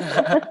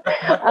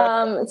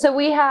 So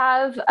we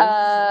have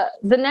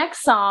the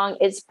next song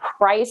is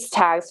Price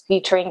Tags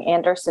featuring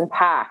Anderson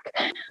 .Paak.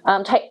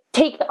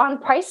 Take on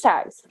Price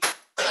Tags.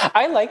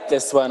 I like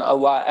this one a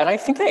lot, and I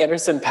think that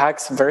Anderson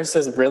 .Paak's verse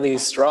is really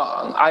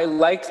strong. I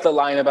liked the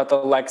line about the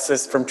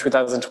Lexus from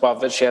 2012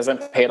 that she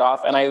hasn't paid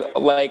off, and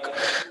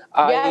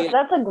Yes,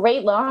 that's a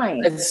great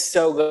line. It's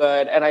so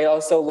good. And I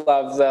also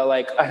love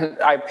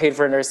I paid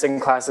for nursing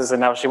classes and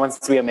now she wants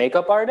to be a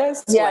makeup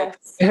artist. Yes.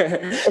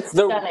 It's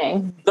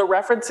stunning. The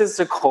references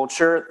to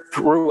culture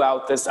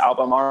throughout this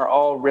album are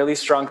all really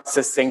strong,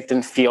 succinct,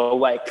 and feel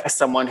like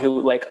someone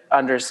who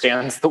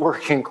understands the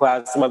working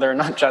class, whether or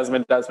not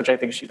Jazmine does, which I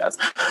think she does.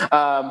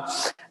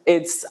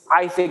 It's,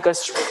 I think, a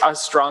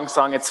strong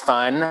song. It's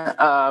fun.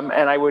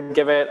 And I would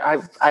give it,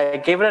 I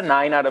gave it a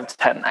 9 out of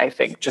 10, I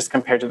think, just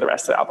compared to the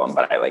rest of the album,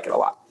 but I like it a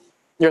lot.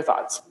 Your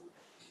thoughts?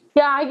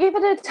 Yeah, I gave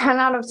it a 10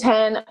 out of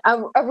 10.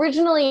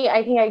 Originally,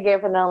 I think I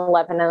gave it an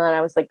 11, and then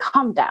I was like,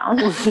 calm down.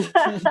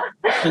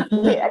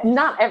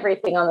 Not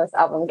everything on this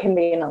album can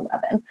be an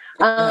 11.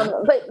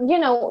 But,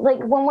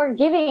 when we're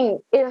giving,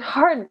 it's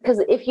hard because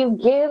if you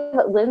give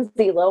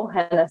Lindsay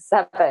Lohan a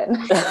 7,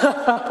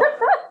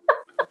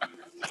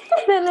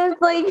 then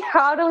it's like,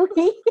 how do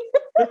we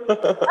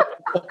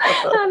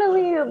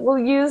we'll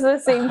use the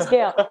same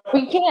scale?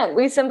 We can't.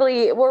 We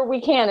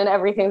can, and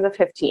everything's a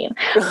 15.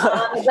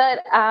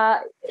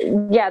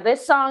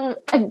 This song,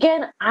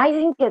 again, I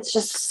think it's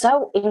just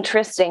so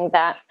interesting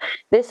that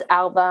this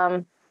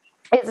album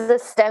is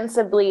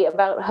ostensibly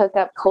about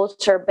hookup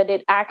culture, but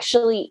it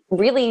actually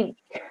really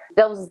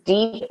delves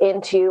deep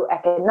into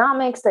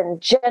economics and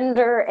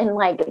gender and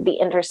the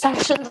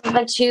intersections of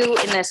the two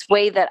in this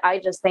way that I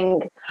just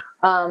think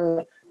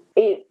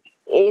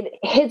it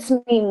hits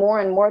me more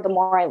and more the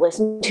more I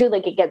listen to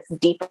it. It gets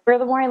deeper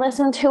the more I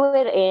listen to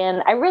it,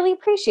 and I really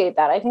appreciate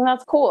that. I think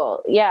that's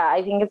cool. Yeah,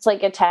 I think it's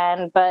a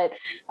 10, but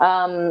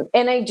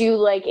and I do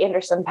like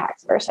Anderson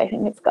 .Paak's verse. I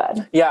think it's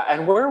good. Yeah,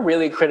 and we're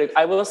really critical.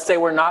 I will say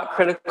we're not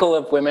critical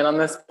of women on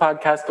this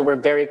podcast, but we're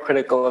very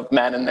critical of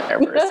men and their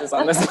verses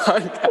on this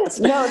podcast.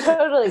 No,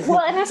 totally.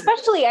 Well, and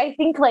especially I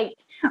think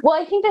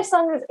I think this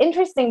song is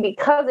interesting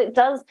because it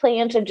does play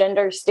into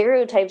gender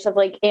stereotypes of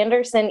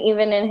Anderson,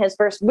 even in his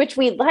verse, which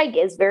we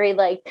is very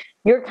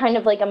you're kind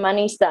of a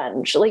money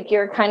sponge.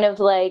 You're kind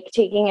of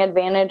taking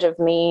advantage of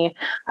me.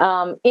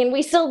 And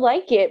we still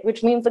like it,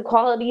 which means the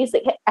quality is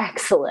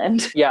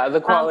excellent. Yeah,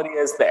 the quality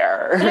is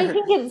there. And I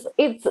think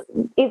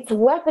it's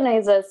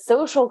weaponized as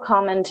social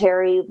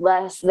commentary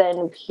less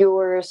than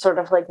pure sort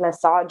of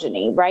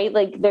misogyny, right?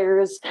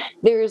 There's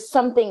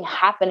something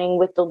happening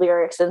with the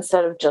lyrics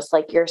instead of just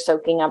you're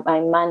soaking up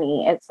my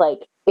money. It's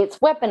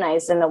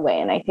weaponized in a way,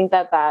 and I think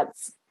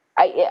that's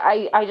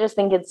I just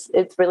think it's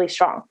really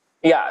strong.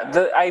 Yeah,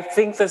 I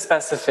think the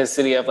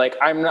specificity of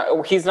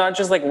he's not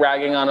just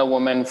ragging on a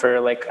woman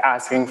for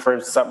asking for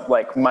some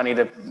money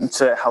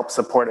to help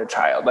support a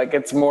child.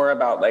 It's more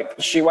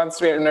about she wants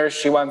to be a nurse,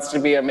 she wants to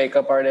be a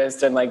makeup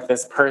artist, and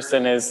this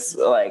person is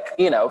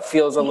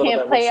feels a little bit.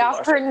 Can't play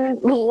off her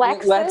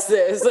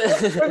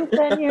Lexus from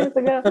 10 years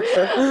ago.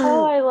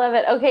 Oh, I love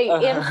it. Okay,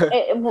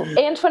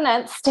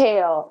 Antoinette's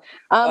Tale.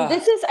 I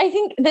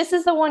think this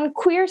is the one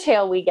queer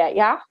tale we get.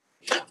 Yeah.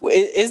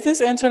 Is this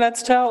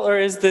Antoinette's tale or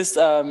is this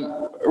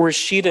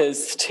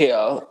Rashida's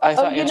tale? I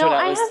thought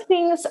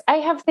I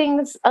have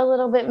things a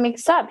little bit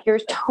mixed up. You're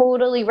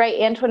totally right.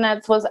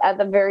 Antoinette's was at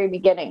the very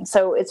beginning,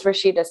 so it's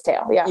Rashida's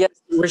tale. Yeah. Yes,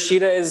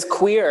 Rashida is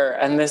queer,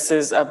 and this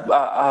is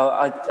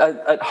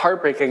a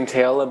heartbreaking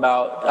tale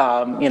about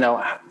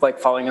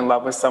falling in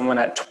love with someone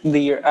at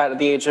the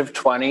age of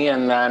 20,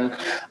 and then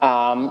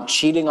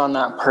cheating on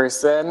that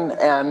person,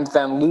 and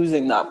then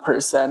losing that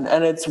person,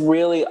 and it's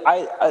really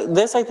I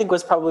think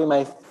was probably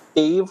my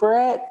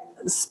favorite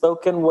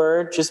spoken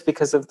word just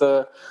because of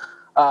the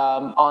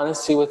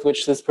honesty with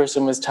which this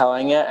person was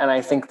telling it. And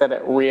I think that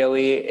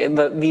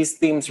these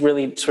themes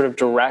really sort of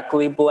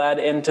directly bled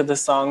into the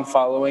song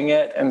following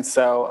it. And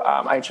so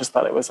I just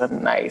thought it was a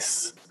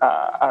nice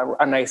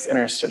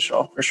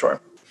interstitial for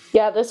sure.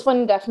 Yeah, this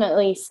one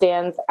definitely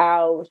stands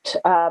out.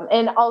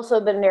 And also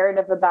the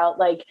narrative about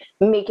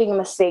making a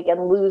mistake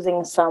and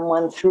losing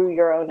someone through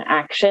your own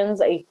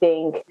actions. I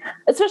think,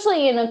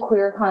 especially in a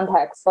queer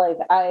context,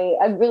 I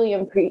really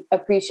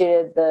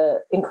appreciated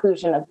the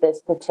inclusion of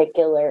this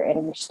particular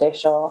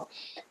interstitial.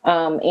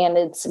 And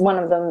it's one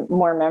of the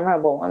more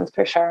memorable ones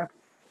for sure.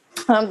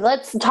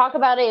 Let's talk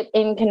about it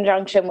in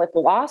conjunction with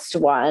Lost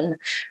One,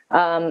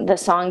 the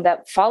song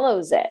that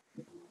follows it.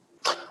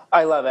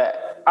 I love it.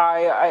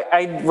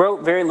 I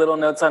wrote very little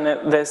notes on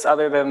this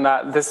other than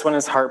that this one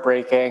is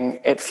heartbreaking.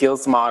 It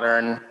feels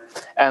modern.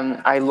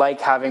 And I like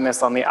having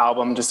this on the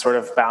album to sort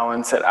of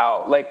balance it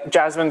out.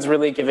 Jazmine's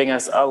really giving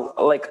us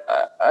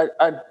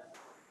a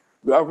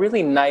a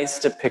really nice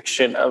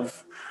depiction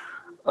of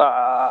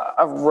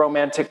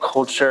romantic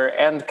culture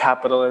and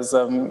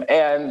capitalism,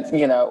 and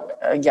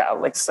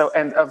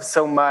and of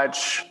so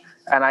much.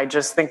 And I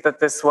just think that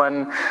this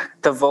one,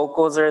 the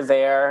vocals are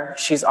there.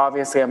 She's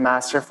obviously a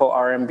masterful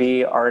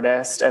R&B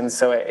artist, and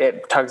so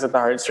it tugs at the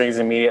heartstrings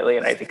immediately.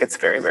 And I think it's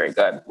very, very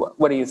good.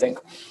 What do you think?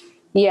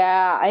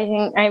 Yeah, I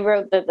think I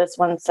wrote that this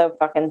one's so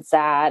fucking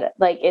sad.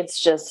 Like, it's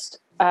just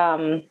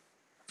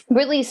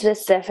really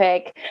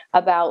specific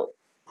about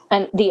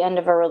the end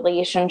of a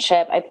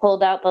relationship. I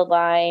pulled out the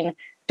line,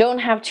 "Don't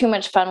have too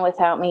much fun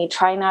without me.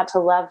 Try not to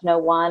love no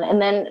one."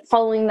 And then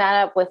following that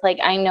up with, like,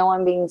 "I know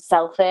I'm being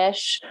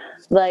selfish."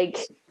 Like,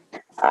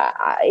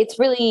 it's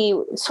really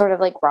sort of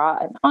like raw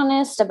and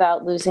honest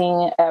about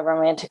losing a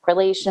romantic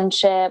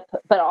relationship,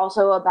 but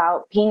also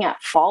about being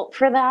at fault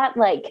for that.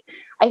 Like,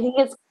 I think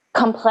it's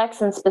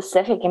complex and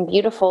specific and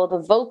beautiful. The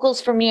vocals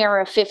for me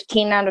are a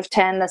 15 out of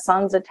 10. The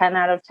song's a 10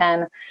 out of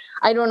 10.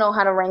 I don't know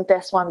how to rank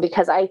this one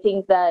because I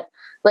think that,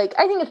 like,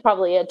 I think it's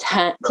probably a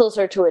 10,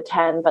 closer to a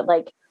 10, but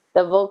like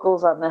the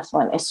vocals on this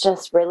one, it's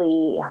just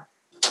really,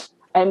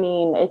 I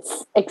mean,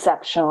 it's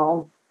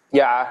exceptional.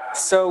 Yeah,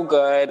 so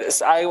good.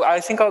 So I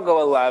think I'll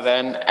go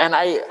 11. And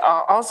I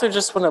also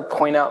just want to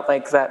point out,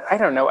 like, that, I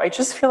don't know, I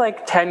just feel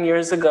like 10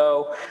 years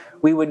ago,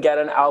 we would get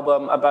an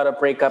album about a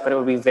breakup and it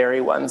would be very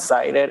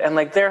one-sided. And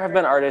like, there have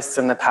been artists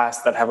in the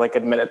past that have like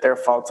admitted their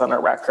faults on a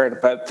record,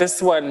 but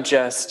this one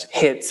just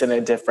hits in a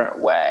different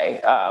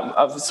way,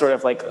 of sort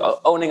of like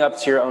owning up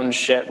to your own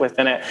shit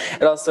within it.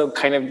 It also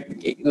kind of,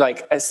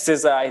 like,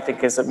 SZA, I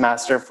think, is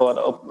masterful at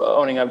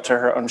owning up to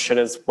her own shit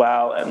as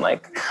well. And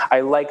like, I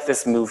like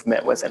this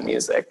movement within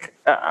music,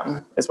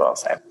 is what I'll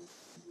say.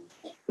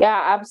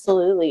 Yeah,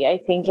 absolutely. I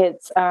think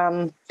it's,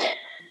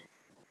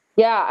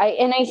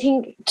 I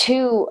think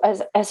too,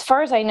 as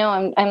far as I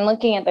know, I'm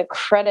looking at the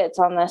credits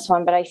on this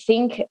one, but I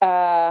think,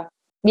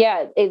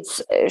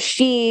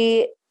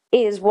 she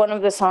is one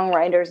of the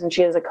songwriters, and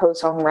she has a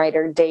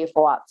co-songwriter, Dave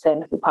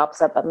Watson, who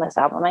pops up on this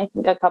album, I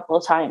think, a couple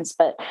of times.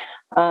 But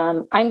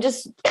I'm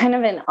just kind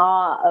of in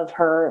awe of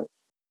her,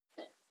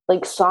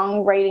 like,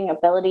 songwriting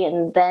ability,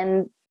 and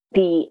then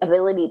the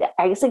ability to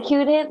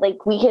execute it.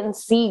 Like, we can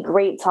see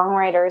great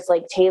songwriters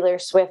like Taylor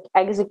Swift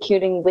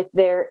executing with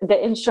the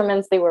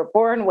instruments they were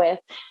born with.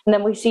 And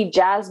then we see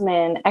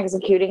Jazmine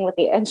executing with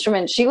the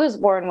instruments she was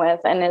born with.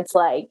 And it's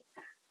like,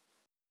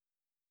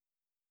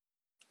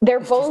 they're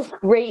both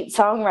great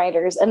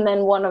songwriters, and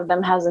then one of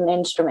them has an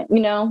instrument,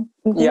 Yeah.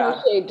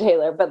 No shade,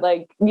 Taylor, but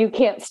like, you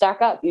can't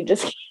stack up. You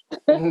just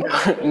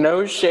can't.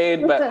 No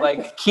shade, but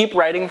like, keep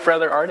writing for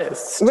other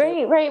artists.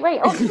 Right.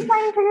 Oh, keep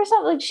writing for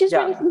yourself. Like, she's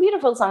writing some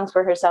beautiful songs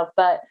for herself,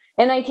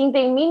 and I think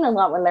they mean a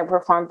lot when they're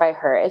performed by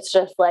her. It's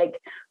just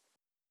like,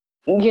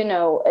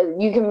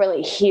 you can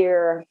really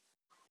hear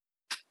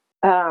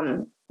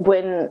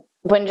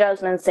when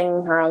Jazmine's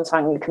singing her own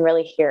song, you can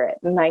really hear it.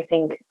 And I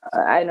think,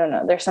 I don't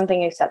know, there's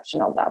something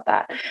exceptional about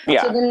that.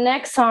 Yeah. So the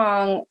next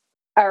song,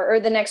 or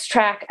the next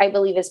track, I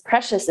believe, is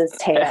Precious's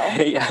Tale.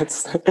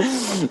 Yes.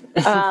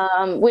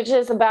 Which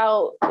is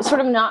about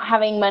sort of not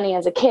having money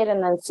as a kid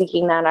and then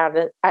seeking that out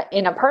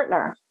in a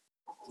partner.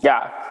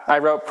 Yeah. I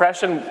wrote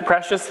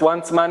Precious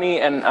wants money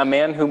and a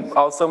man who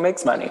also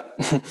makes money.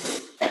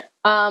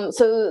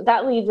 So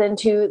that leads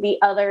into The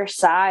Other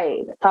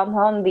Side. Thoughts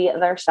on The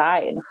Other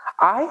Side?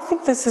 I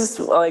think this is,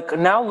 like,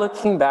 now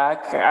looking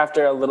back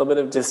after a little bit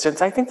of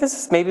distance, I think this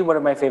is maybe one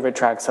of my favorite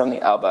tracks on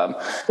the album.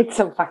 It's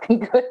so fucking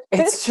good.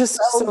 It's just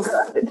so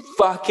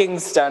fucking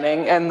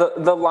stunning. And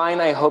the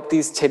line, "I hope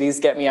these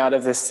titties get me out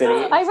of this city." I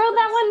wrote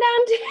that one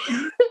down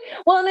too.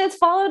 Well, and it's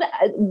followed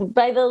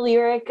by the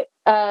lyric,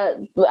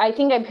 I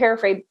think I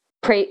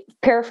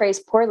paraphrase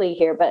poorly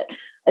here, but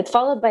it's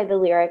followed by the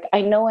lyric,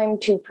 "I know I'm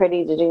too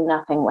pretty to do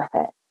nothing with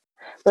it."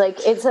 Like,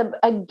 it's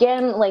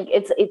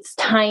it's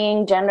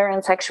tying gender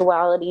and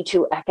sexuality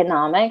to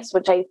economics,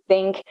 which I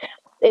think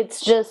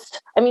it's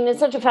just, I mean, it's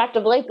such a fact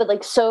of life, but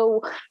like,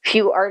 so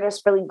few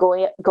artists really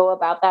go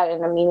about that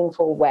in a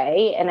meaningful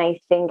way. And I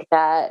think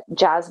that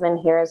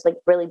Jazmine here is like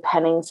really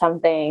penning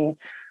something,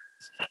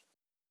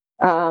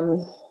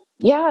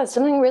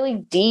 something really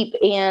deep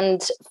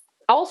and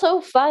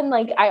also fun.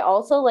 Like, I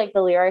also like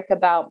the lyric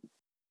about,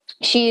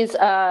 she's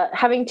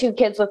having 2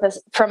 kids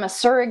from a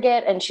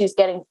surrogate, and she's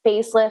getting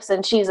facelifts,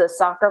 and she's a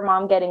soccer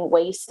mom getting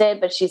wasted,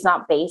 but she's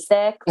not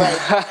basic. Like,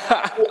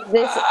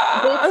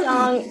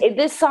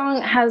 this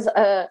song has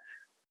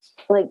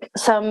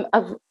some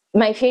of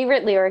my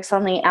favorite lyrics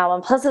on the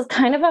album. Plus, it's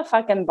kind of a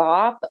fucking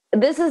bop.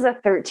 This is a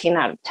 13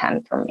 out of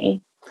 10 for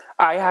me.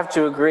 I have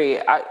to agree.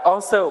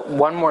 Also,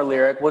 one more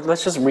lyric. Well,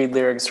 let's just read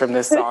lyrics from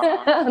this song.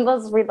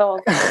 Let's read the whole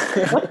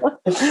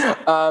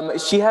thing.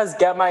 She has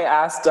 "get my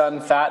ass done"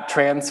 fat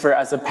transfer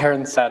as a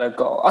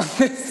parenthetical on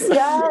this.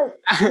 Yes.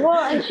 Well,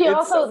 and she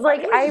also,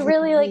 like, I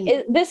really like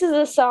it. This is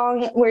a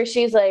song where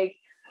she's like,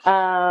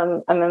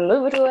 I'm gonna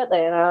move to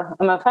Atlanta.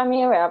 I'm gonna find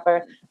me a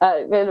rapper.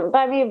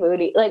 Find me a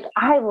booty. Like,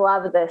 I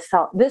love this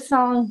song. This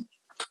song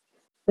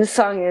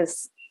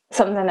is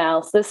something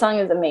else. This song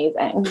is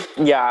amazing.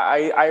 Yeah,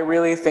 I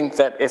really think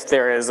that if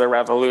there is a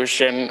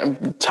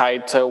revolution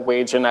tied to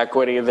wage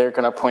inequity, they're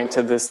going to point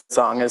to this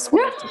song as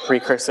one of the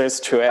precursors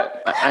to it.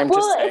 I'm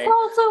just saying.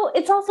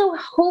 It's also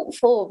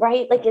hopeful,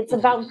 right? Like, it's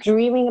about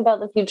dreaming about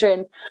the future,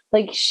 and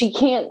like, she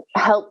can't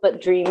help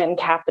but dream in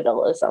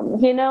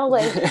capitalism, you know,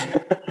 like.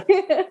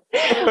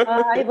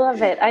 I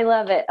love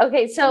it.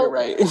 Okay, so You're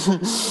right.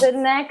 the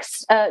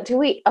next, I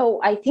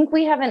think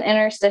we have an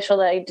interstitial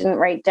that I didn't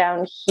write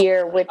down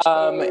here, which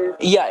is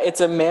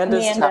it's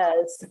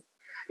Amanda's.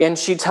 And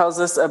she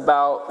talks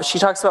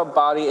about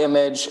body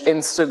image,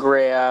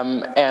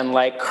 Instagram, and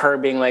like her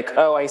being like,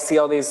 oh, I see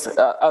all these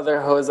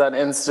other hoes on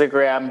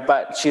Instagram,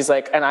 but she's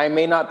like, and I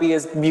may not be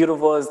as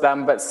beautiful as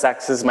them, but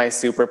sex is my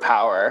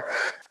superpower.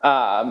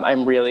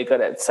 I'm really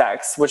good at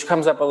sex, which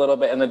comes up a little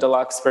bit in the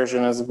deluxe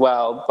version as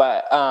well.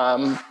 But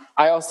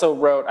I also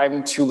wrote,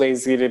 I'm too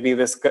lazy to be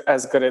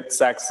as good at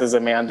sex as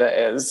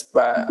Amanda is.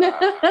 But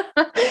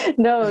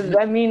no,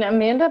 I mean,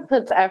 Amanda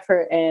puts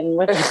effort in,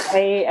 which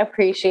I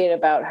appreciate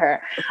about her.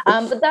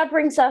 But that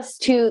brings us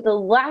to the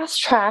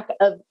last track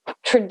of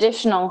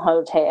traditional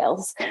Heaux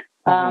Tales,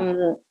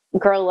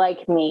 Girl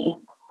Like Me,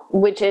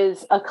 which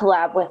is a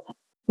collab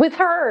with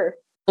her.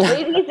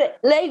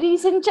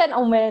 Ladies and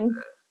gentlemen.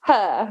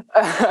 Her.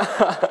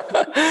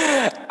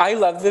 I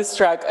love this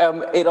track.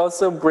 It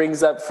also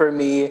brings up for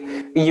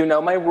me,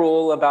 my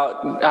rule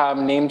about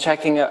name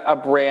checking a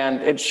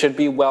brand. It should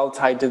be well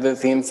tied to the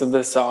themes of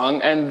the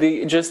song, and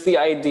the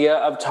idea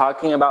of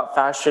talking about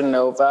Fashion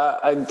Nova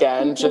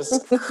again.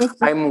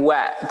 I'm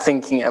wet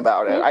thinking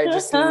about it. I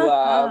just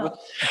love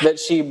that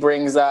she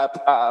brings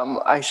up.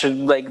 I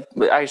should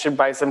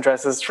buy some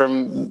dresses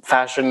from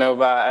Fashion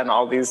Nova, and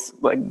all these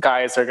like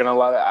guys are gonna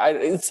love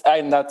it.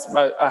 That's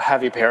a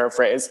heavy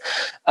paraphrase.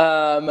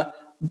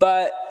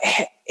 But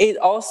it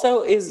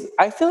also is,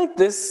 I feel like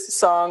this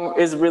song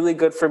is really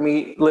good for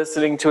me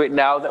listening to it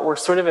now that we're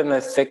sort of in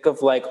the thick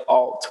of like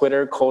alt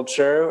Twitter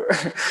culture.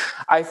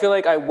 I feel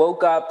like I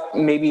woke up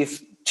maybe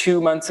 2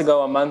 months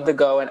ago, a month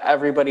ago, and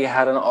everybody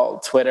had an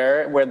alt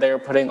Twitter where they were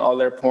putting all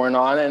their porn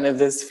on. And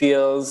this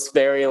feels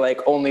very like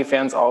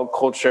OnlyFans alt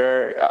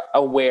culture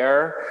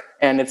aware,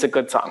 and it's a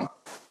good song.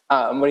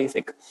 What do you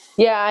think?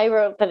 Yeah, I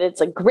wrote that it's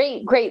a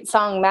great, great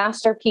song,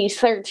 masterpiece,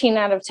 13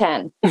 out of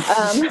 10.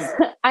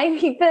 I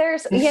think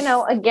there's,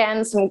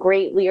 again, some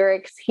great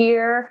lyrics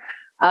here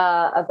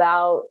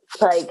about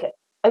like,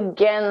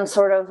 again,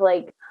 sort of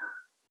like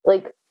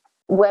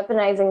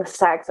weaponizing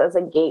sex as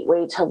a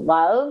gateway to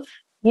love,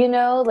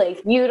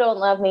 like, you don't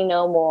love me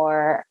no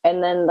more.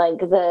 And then like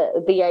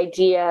the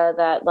idea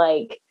that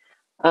like,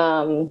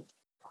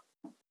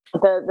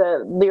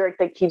 the lyric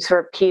that keeps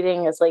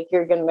repeating is like,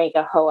 you're gonna make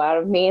a hoe out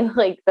of me.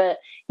 Like the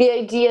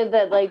idea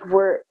that like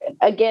we're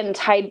again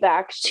tied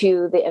back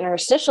to the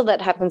interstitial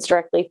that happens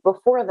directly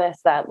before this,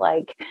 that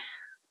like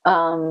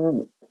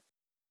in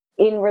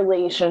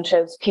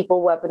relationships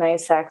people weaponize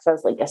sex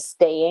as like a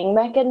staying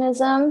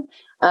mechanism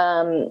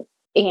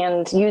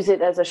and use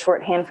it as a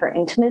shorthand for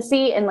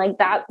intimacy. And like,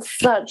 that's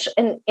such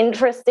an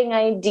interesting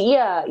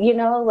idea,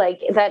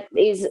 like that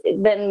is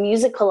then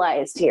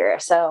musicalized here.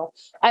 So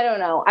I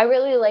don't know. I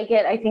really like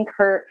it. I think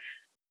her,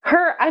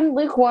 I'm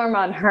lukewarm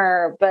on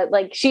her, but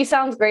like, she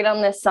sounds great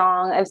on this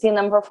song. I've seen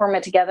them perform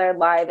it together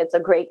live. It's a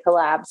great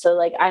collab. So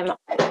like, I'm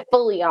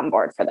fully on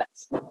board for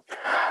this.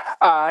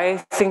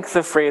 I think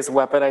the phrase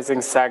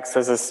weaponizing sex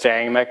as a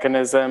staying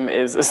mechanism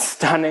is a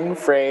stunning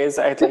phrase.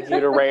 I'd like you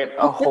to write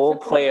a whole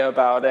play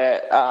about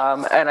it.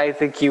 And I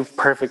think you've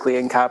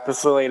perfectly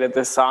encapsulated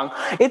this song.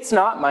 It's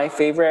not my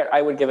favorite.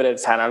 I would give it a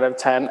 10 out of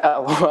 10.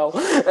 Well,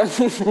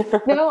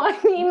 no, I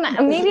mean,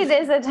 maybe it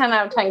is a 10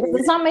 out of 10 because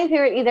it's not my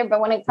favorite either.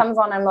 But when it comes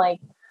on, I'm like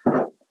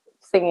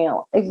singing,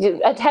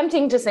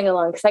 attempting to sing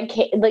along because I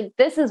can't. Like,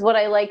 this is what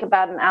I like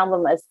about an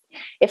album is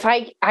if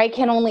I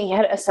can only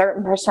hit a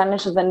certain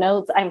percentage of the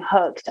notes, I'm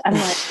hooked. I'm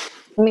like,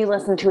 let me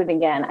listen to it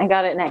again. I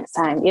got it next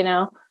time,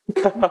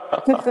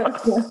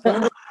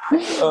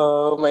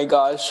 Oh my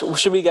gosh.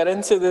 Should we get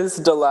into this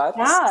deluxe?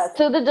 Yeah.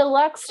 So the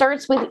deluxe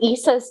starts with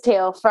Issa's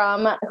Tale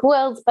from who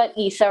else but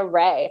Issa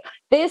Rae.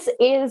 This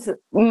is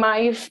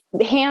my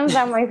hands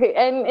down my favorite.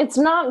 And it's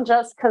not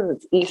just because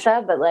it's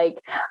Issa, but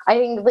like, I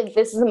think like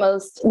this is the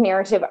most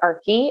narrative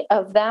archy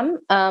of them.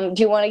 Do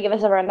you want to give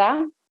us a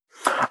rundown?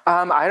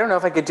 I don't know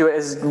if I could do it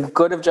as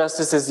good of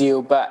justice as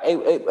you, but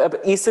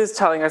Issa's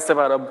telling us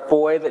about a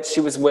boy that she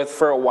was with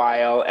for a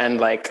while,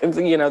 and like,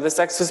 the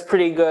sex was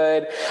pretty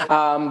good,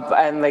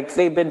 and like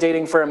they've been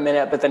dating for a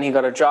minute, but then he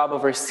got a job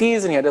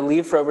overseas and he had to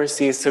leave for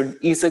overseas. So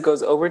Issa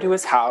goes over to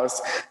his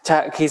house.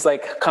 He's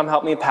like, "Come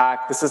help me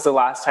pack. This is the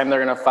last time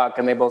they're gonna fuck,"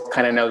 and they both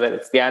kind of know that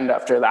it's the end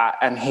after that.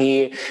 And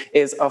he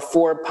is a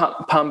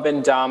pump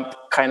and dump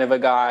kind of a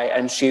guy,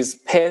 and she's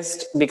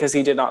pissed because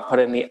he did not put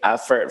in the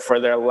effort for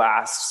their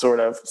last sort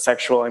of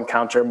sexual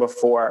encounter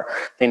before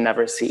they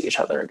never see each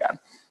other again.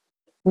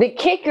 The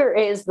kicker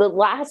is the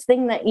last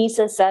thing that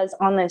Issa says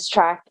on this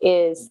track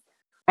is,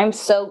 I'm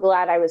so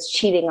glad I was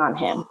cheating on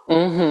him.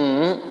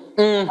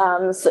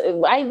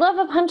 So I love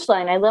a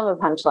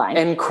punchline.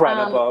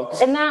 Incredible.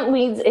 And that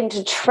leads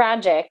into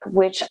tragic,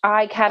 which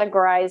I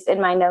categorized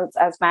in my notes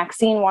as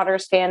Maxine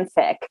Waters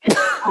fanfic.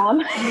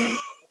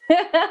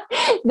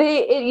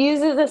 It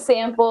uses a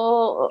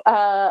sample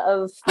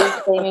of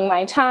Reclaiming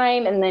My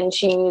Time, and then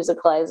she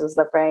musicalizes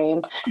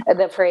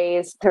the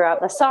phrase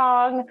throughout the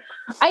song.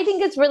 I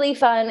think it's really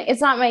fun.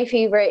 It's not my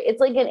favorite. It's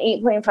like an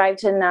 8.5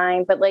 to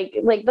 9, but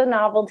like the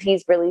novelty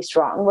is really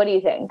strong. What do you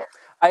think?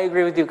 I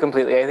agree with you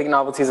completely. I think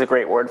novelty is a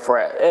great word for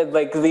it.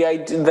 Like the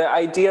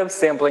idea of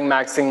sampling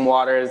Maxine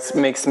Waters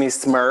makes me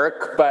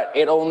smirk, but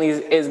it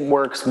only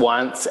works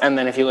once, and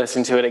then if you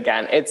listen to it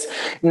again, it's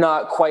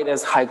not quite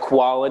as high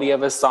quality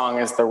of a song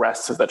as the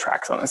rest of the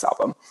tracks on this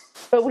album.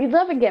 But we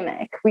love a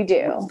gimmick. We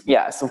do.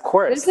 Yes, of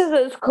course. This is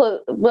as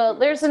close. Well,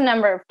 there's a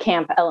number of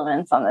camp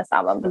elements on this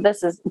album, but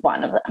this is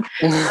one of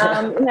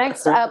them.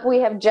 Next up, we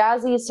have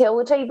Jazzy's Tale,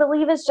 which I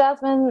believe is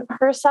Jazmine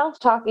herself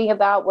talking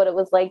about what it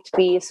was like to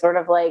be sort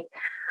of like,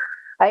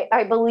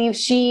 I believe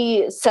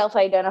she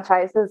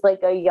self-identifies as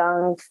like a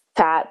young,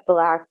 fat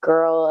Black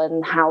girl,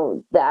 and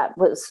how that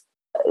was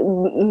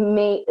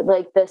made,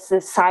 like the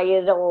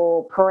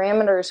societal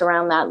parameters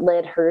around that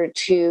led her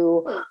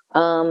to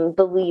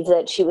believe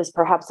that she was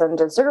perhaps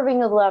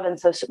undeserving of love. And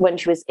so when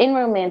she was in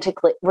romantic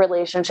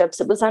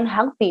relationships, it was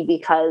unhealthy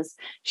because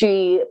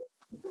she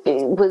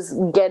was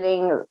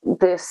getting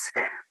this,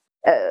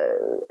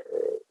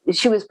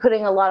 she was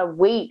putting a lot of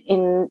weight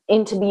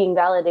into being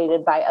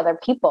validated by other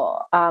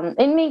people.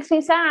 It makes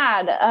me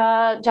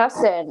sad.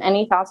 Justin,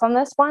 any thoughts on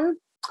this one?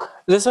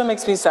 This one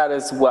makes me sad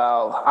as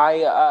well.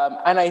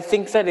 I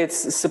think that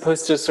it's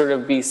supposed to sort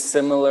of be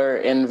similar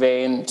in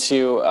vein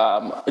to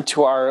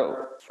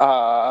our.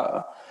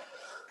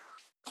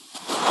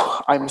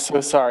 I'm so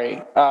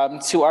sorry.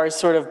 To our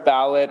sort of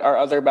ballad, our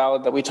other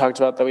ballad that we talked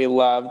about that we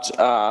loved.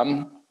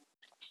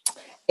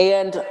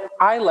 And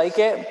I like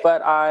it,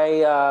 but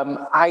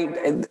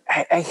I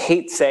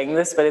hate saying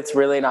this, but it's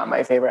really not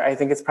my favorite. I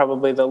think it's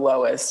probably the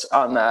lowest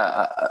on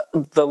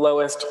the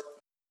lowest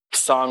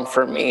song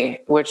for me,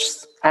 which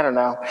I don't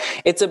know.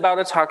 It's about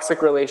a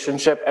toxic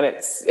relationship, and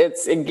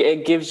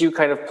it gives you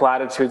kind of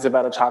platitudes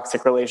about a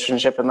toxic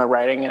relationship in the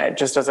writing, and it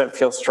just doesn't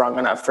feel strong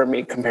enough for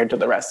me compared to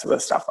the rest of the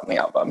stuff on the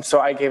album.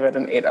 So I gave it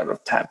an 8 out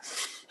of 10.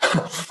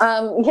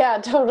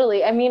 Yeah,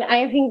 totally. I mean,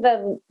 I think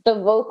that the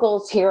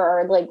vocals here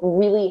are like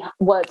really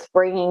what's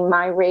bringing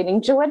my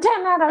rating to a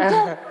 10 out of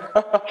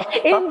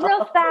 10. In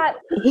just that,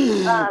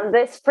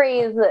 this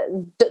phrase,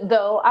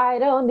 though I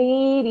don't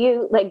need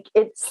you, like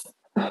it's,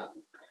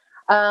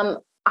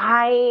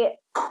 I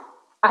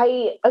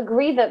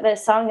agree that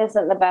this song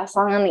isn't the best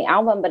song on the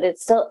album, but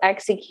it's still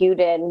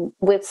executed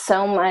with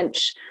so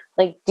much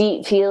like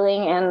deep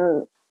feeling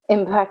and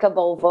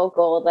impeccable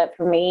vocal that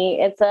for me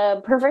it's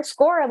a perfect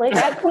score. Like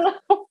I don't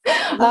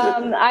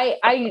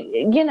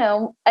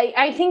know.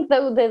 I think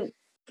though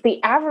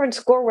the average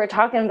score we're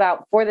talking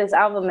about for this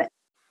album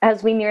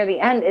as we near the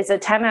end is a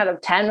 10 out of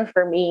 10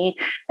 for me,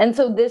 and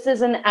so this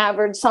is an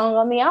average song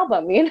on the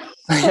album, you know.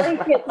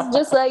 Like it's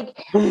just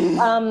like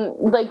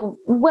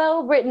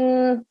well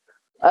written,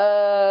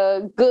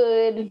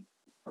 good,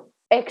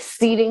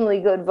 exceedingly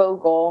good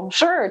vocal,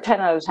 sure,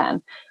 10 out of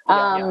 10.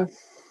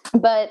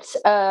 But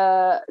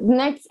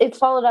next, it's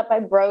followed up by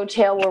Bro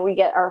Tale, where we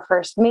get our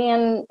first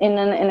man in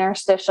an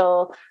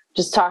interstitial,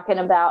 just talking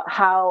about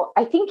how,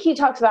 I think he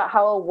talks about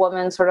how a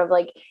woman sort of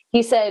like,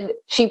 he said,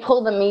 she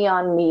pulled a me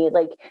on me,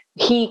 like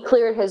he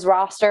cleared his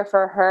roster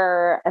for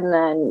her, and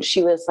then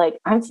she was like,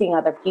 I'm seeing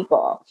other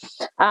people.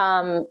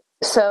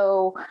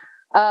 So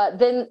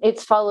then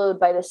it's followed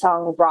by the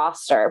song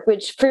Roster,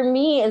 which for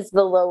me is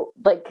the low,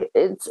 like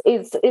it's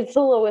the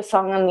lowest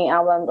song on the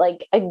album.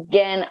 Like,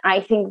 again, I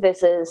think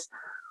this is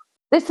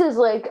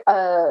like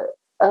a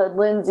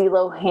Lindsay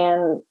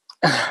Lohan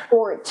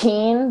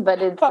 14,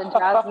 but it's a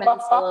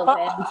Jazmine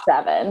Sullivan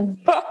 7.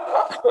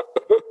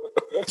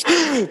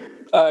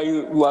 I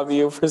love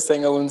you for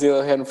saying a Lindsay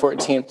Lohan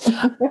 14.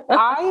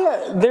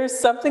 There's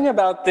something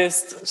about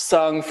this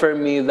song for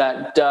me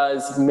that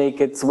does make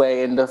its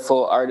way into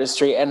full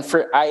artistry, and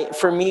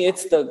for me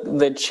it's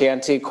the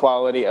chanty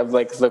quality of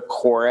like the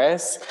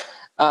chorus.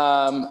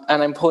 And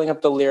I'm pulling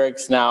up the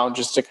lyrics now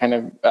just to kind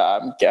of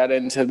get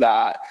into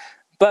that.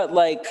 But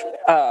like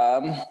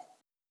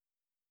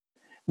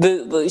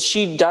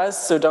she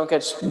does, so don't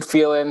get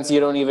feelings,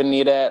 you don't even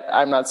need it,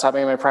 I'm not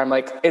stopping in my prime,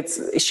 like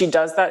she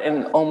does that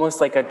in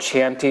almost like a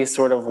chanty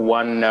sort of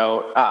one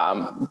note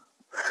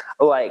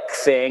like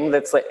thing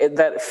that's like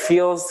that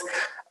feels,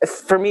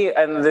 for me,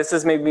 and this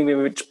is maybe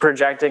me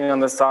projecting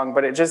on the song,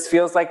 but it just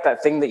feels like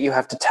that thing that you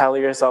have to tell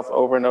yourself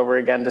over and over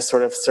again to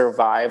sort of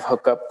survive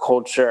hookup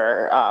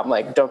culture.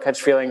 Like, don't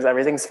catch feelings,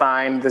 everything's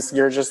fine.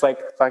 You're just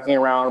like fucking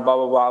around, blah,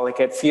 blah, blah. Like,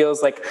 it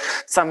feels like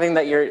something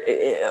that you're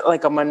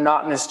like a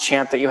monotonous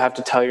chant that you have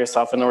to tell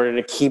yourself in order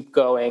to keep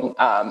going.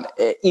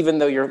 Even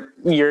though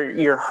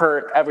you're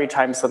hurt every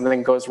time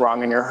something goes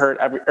wrong, and you're hurt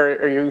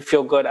or you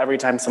feel good every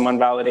time someone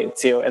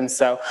validates you. And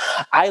so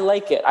I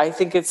like it. I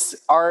think it's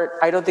art.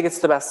 I don't think it's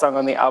the best best song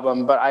on the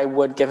album, but I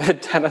would give it a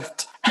 10 out of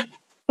 10.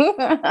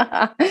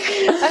 I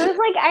was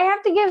like, I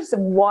have to give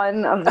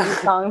one of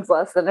these songs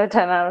less than a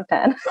 10 out of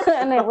 10.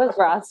 And it was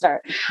Raw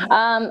Star.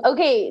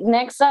 Okay,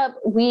 next up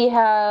we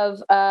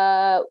have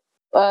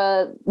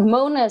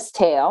Mona's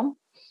Tale,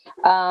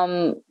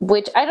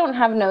 which I don't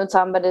have notes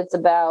on, but it's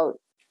about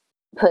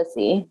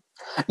pussy.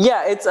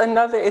 Yeah, it's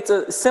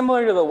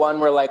similar to the one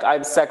where like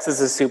sex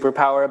is a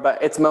superpower,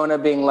 but it's Mona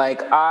being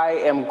like, I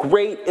am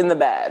great in the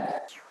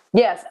bed.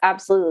 Yes,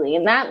 absolutely.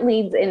 And that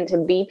leads into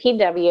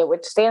BPW,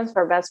 which stands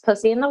for Best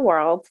Pussy in the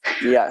World.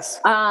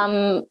 Yes.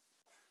 I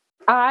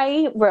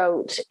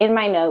wrote in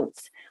my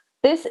notes,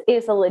 this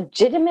is a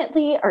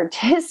legitimately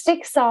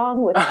artistic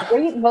song with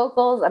great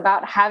vocals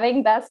about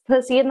having best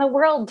pussy in the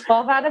world.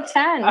 12 out of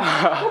 10.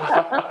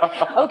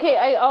 Okay,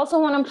 I also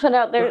want to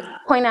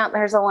point out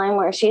there's a line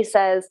where she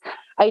says,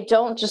 I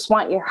don't just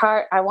want your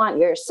heart, I want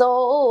your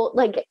soul.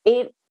 Like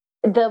the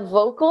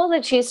vocal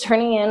that she's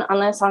turning in on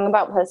this song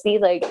about pussy,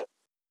 like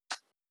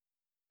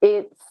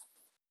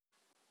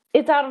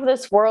it's out of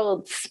this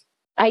world.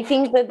 I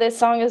think that this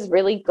song is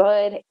really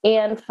good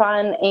and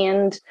fun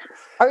and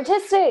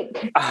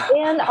artistic.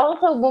 And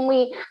also when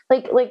we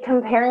like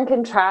compare and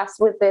contrast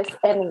with this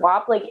and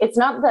WAP, like it's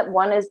not that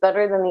one is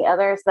better than the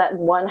other, it's that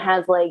one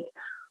has like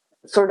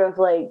sort of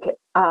like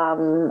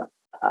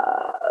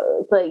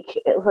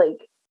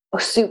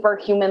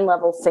superhuman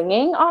level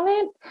singing on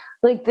it.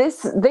 Like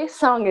this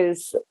song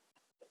is,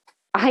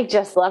 I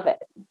just love it.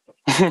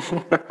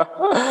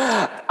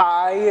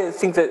 I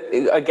think that,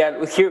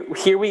 again,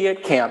 here we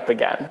get camp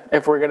again.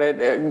 If we're going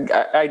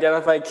to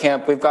identify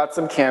camp, we've got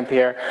some camp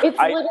here. It's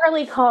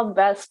literally called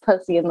Best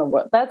Pussy in the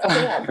World. That's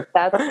camp.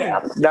 That's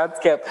camp. That's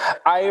camp.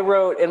 I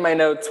wrote in my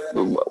notes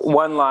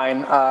one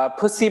line,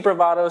 pussy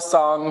bravado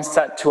song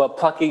set to a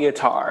plucky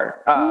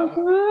guitar.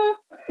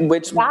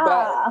 Which, and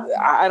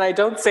I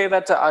don't say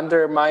that to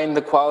undermine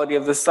the quality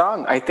of the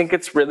song. I think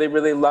it's really,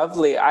 really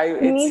lovely.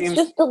 It seems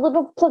just a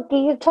little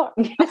plucky guitar.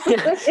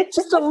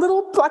 Just a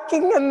little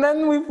plucking, and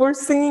then we're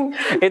singing.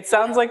 It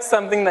sounds like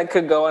something that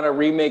could go on a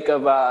remake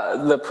of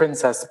The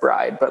Princess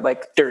Bride, but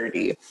like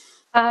dirty.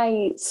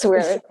 I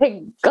swear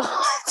to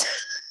God.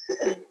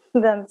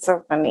 That's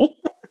so funny.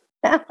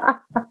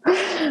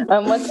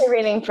 What's your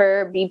rating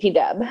for BP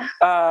Dub? 10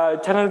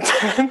 out of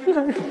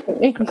 10.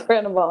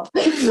 Incredible.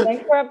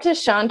 Next we're up to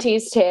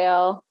Shanti's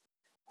Tale.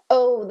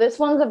 Oh, this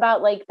one's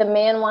about like the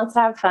man wants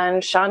to have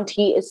fun.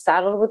 Shanti is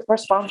saddled with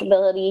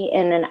responsibility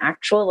in an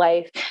actual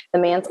life. The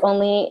man's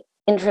only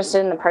interested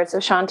in the parts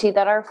of Shanti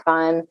that are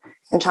fun.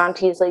 And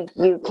Shanti's like,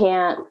 you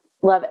can't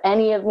love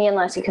any of me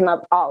unless you can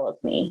love all of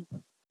me.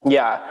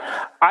 Yeah,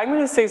 I'm going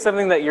to say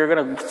something that you're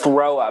going to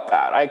throw up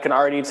at. I can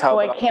already tell. Oh,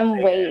 I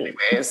can't wait.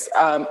 Anyways,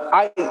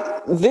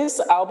 this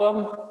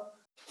album,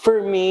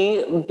 for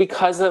me,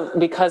 because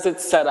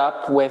it's set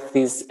up with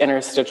these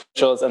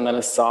interstitials and then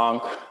a song,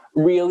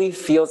 really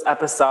feels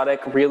episodic.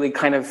 Really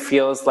kind of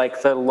feels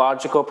like the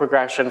logical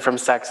progression from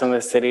Sex and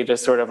the City to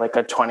sort of like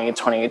a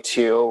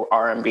 2022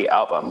 R&B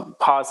album.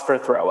 Pause for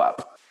throw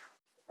up.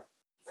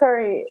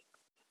 Sorry.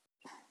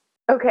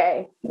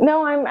 Okay.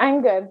 No,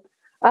 I'm good.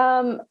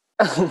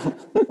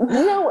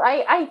 No,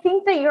 I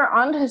think that you're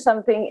onto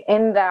something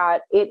in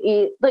that it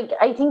is like,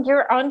 I think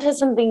you're onto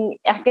something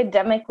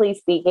academically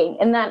speaking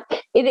in that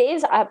it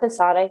is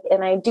episodic.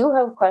 And I do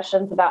have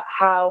questions about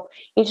how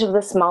each of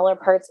the smaller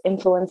parts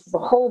influences the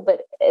whole,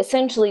 but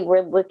essentially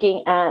we're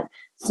looking at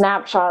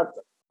snapshots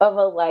of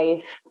a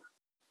life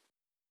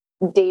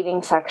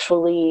dating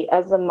sexually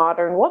as a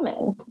modern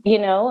woman. You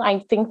know, I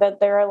think that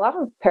there are a lot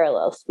of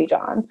parallels to be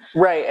drawn.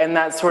 Right. And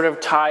that sort of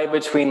tie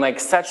between like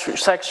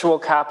sexual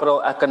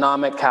capital,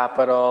 economic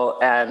capital,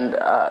 and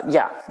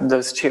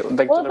those two.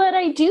 Like, well, but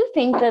I do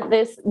think that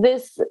this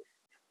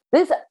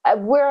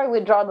where I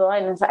would draw the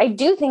line is I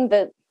do think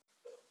that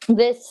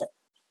this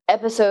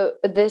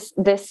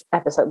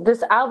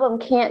album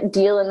can't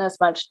deal in as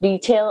much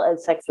detail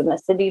as Sex and the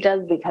City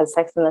does, because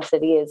Sex and the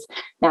City is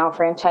now a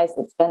franchise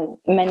that's been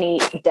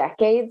many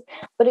decades,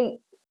 but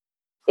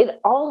it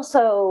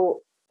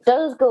also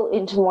does go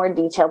into more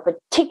detail,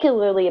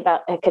 particularly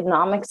about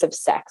economics of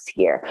sex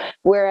here,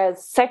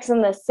 whereas Sex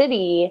and the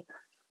City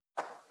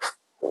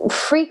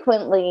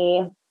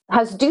frequently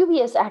has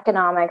dubious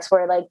economics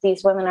where like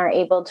these women are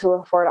able to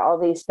afford all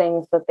these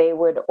things that they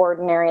would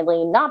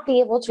ordinarily not be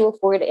able to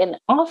afford. And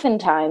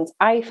oftentimes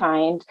I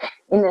find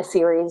in the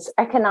series,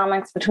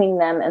 economics between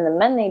them and the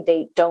men they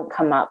date don't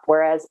come up,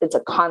 whereas it's a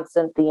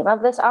constant theme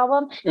of this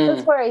album.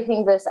 That's where I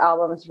think this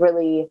album's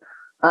really,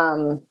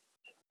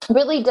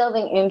 really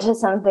delving into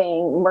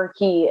something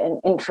murky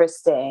and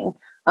interesting.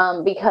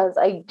 Because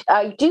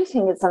I do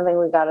think it's something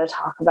we got to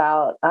talk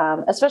about,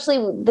 especially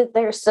that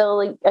there's still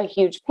like a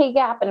huge pay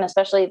gap, and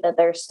especially that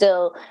there's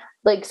still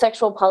like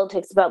sexual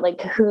politics about like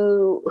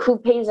who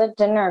pays at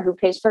dinner, who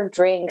pays for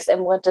drinks,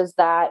 and what does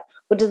that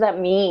what does that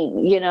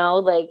mean? You know,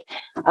 like,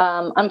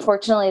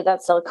 unfortunately,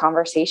 that's still a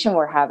conversation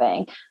we're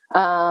having.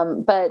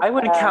 But I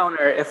would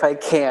counter if I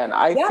can.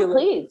 I yeah, feel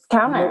please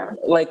counter.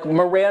 like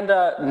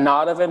Miranda,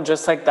 not even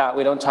just like that.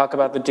 We don't talk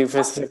about the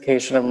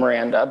doofusification of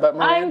Miranda, but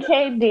I'm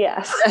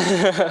Miranda.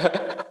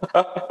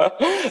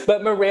 KDS.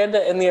 But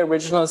Miranda in the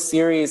original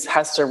series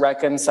has to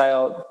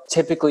reconcile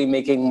typically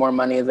making more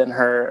money than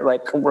her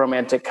like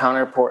romantic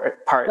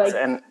counterparts,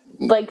 and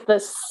like the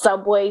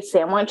Subway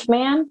sandwich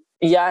man.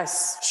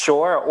 yes,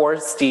 sure, or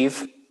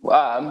Steve.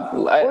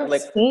 Or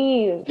like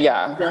Steve.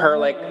 yeah, her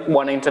like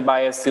wanting to buy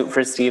a suit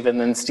for Steve and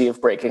then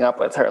Steve breaking up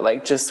with her,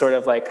 like just sort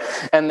of like,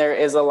 and there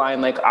is a line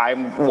like, I've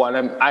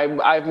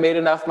made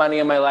enough money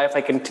in my life,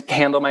 I can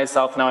handle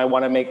myself now, I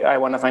want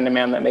to find a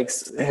man that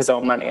makes his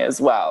own money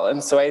as well.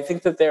 And so I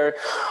think that there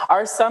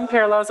are some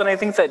parallels, and I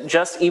think that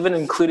just even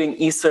including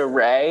Issa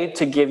Rae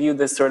to give you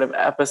this sort of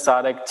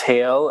episodic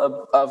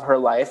tale of her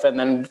life and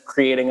then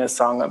creating a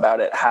song about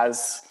it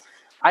has,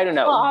 I don't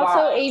know. Well,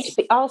 also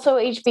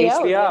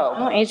HBO.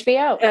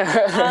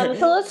 HBO.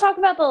 So let's talk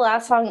about the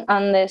last song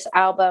on this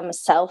album,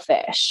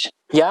 Selfish.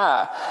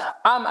 Yeah.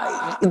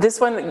 This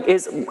one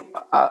is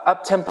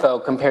up tempo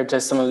compared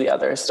to some of the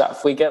other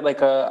stuff. We get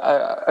like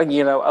a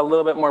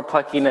little bit more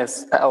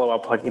pluckiness,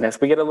 LOL pluckiness.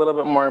 We get a little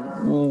bit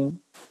more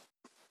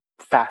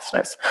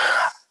fastness.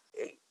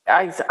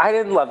 I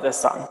didn't love this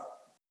song.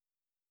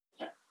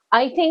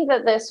 I think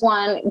that this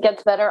one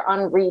gets better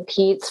on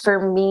repeats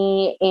for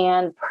me.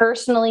 And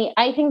personally,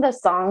 I think the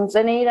song's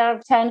an 8 out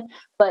of 10,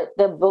 but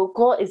the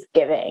vocal is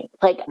giving.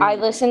 Like, I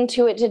listened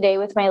to it today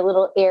with my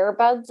little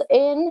earbuds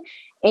in,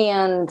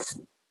 and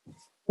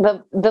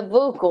the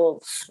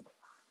vocals,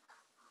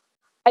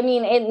 I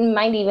mean, it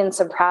might even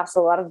surpass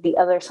a lot of the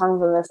other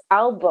songs on this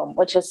album,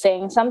 which is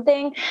saying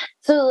something.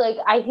 So, like,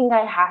 I think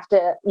I have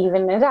to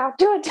even it out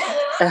to it.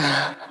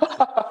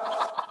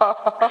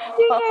 I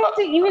think I have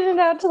to even it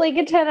out to like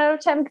a 10 out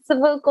of 10 because the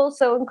vocal's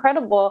so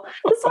incredible.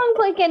 The song's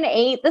like an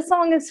 8. The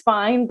song is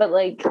fine, but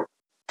like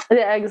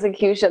the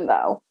execution,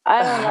 though,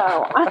 I don't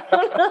know.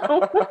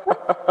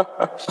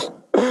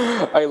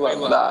 I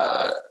love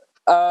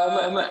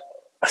that.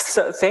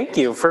 So thank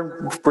you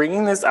for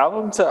bringing this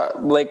album to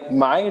like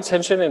my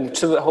attention and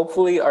to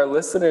hopefully our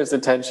listeners'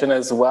 attention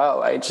as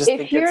well.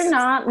 If you're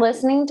not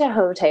listening to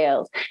Heaux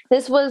Tales,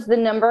 this was the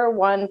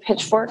 #1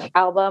 Pitchfork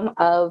album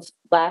of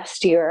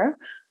last year.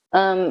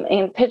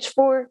 And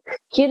Pitchfork,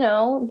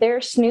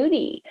 they're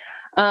snooty.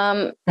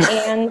 And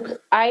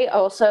I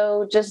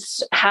also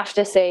just have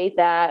to say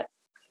that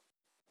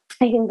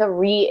I think the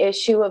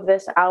reissue of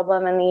this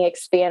album and the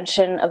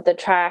expansion of the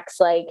tracks,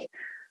 like,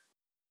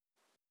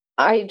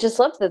 I just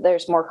love that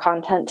there's more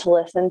content to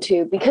listen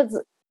to, because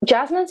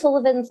Jazmine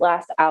Sullivan's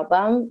last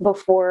album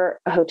before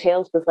Heaux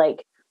Tales was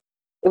like,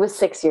 it was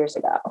 6 years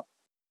ago,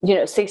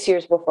 6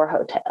 years before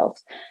Heaux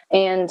Tales.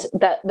 And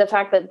that the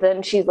fact that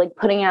then she's like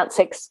putting out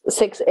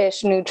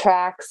six-ish new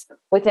tracks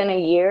within a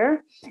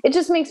year, it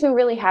just makes me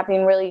really happy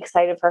and really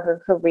excited for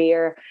her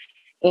career.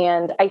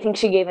 And I think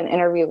she gave an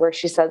interview where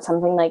she said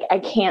something like, I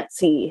can't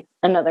see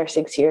another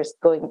 6 years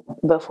going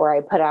before I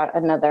put out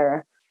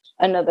another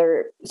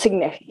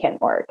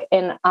significant work.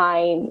 And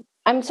I'm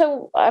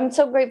so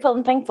grateful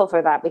and thankful for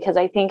that, because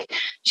I think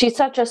she's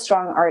such a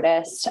strong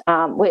artist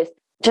with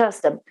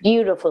just a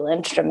beautiful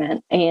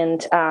instrument.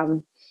 And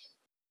I'm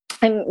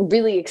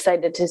really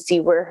excited to see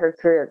where her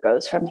career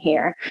goes from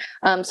here.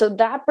 So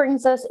that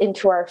brings us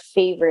into our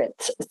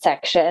favorites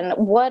section.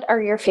 What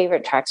are your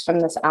favorite tracks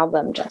from this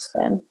album,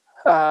 Justin?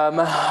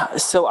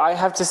 So I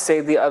have to say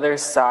The Other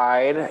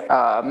Side,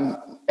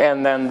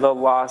 and then The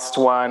Lost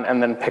One,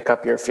 and then Pick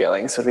Up Your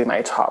Feelings would be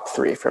my top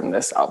 3 from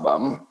this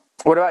album.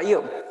 What about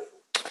you?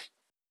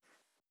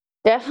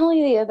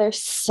 Definitely The Other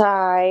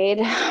Side.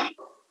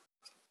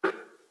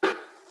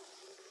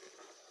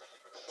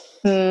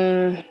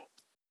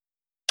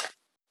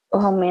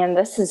 Oh man,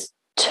 this is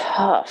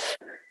tough.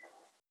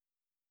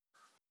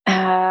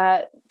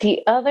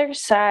 The Other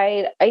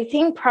Side, I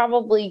think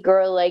probably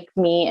Girl Like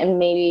Me and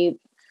maybe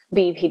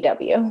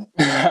BPW.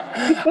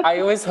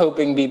 I was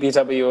hoping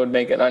BPW would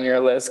make it on your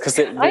list because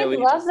it really.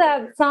 I love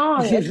that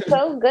song. It's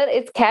so good.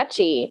 It's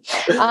catchy.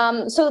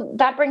 So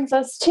that brings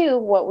us to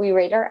what we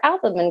rate our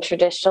album. And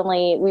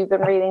traditionally, we've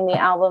been rating the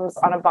albums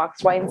on a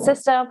boxed wine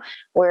system,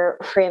 where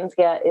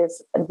Franzia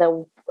is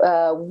the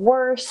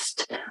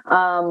worst.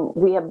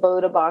 We have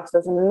Boda Box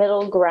as a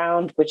middle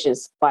ground, which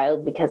is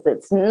wild because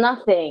it's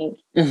nothing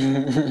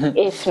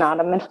if not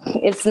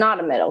it's not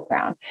a middle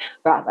ground,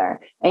 rather.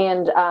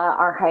 And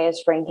our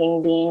highest ranking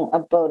being a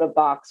Boda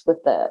Box,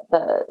 with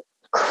the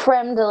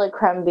creme de la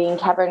creme being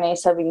Cabernet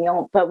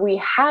Sauvignon. But we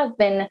have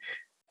been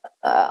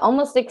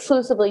almost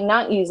exclusively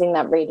not using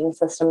that rating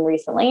system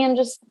recently and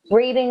just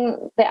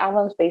rating the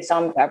albums based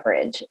on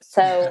beverage.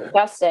 So,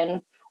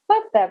 Justin,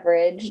 what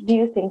beverage do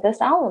you think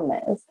this album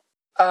is?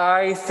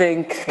 I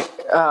think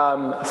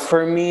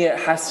for me it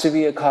has to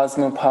be a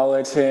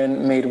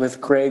Cosmopolitan made with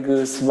Grey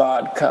Goose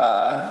vodka.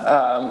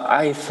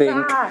 I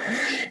think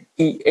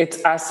it's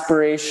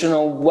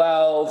aspirational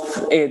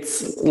wealth.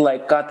 It's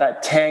like got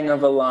that tang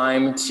of a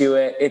lime to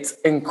it. It's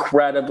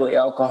incredibly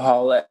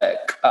alcoholic,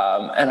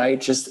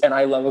 and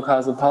I love a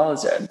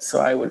Cosmopolitan,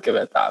 so I would give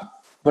it that.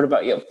 What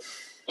about you?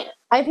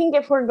 I think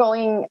if we're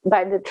going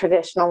by the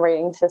traditional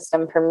rating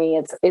system, for me,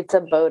 it's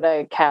a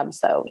Boda Cab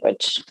Sauv,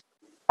 which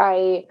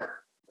I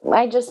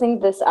just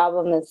think this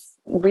album is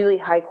really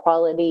high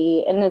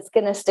quality and it's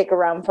going to stick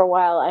around for a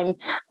while.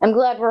 I'm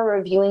glad we're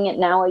reviewing it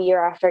now, a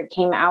year after it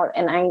came out,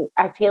 and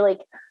I feel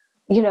like,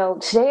 you know,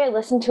 today I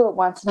listened to it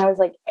once and I was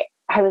like,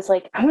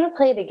 I'm going to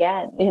play it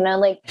again. You know,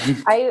 like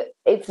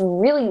it's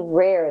really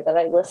rare that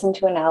I listen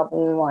to an album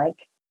and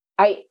like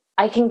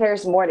I think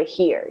there's more to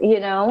hear,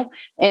 you know?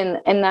 And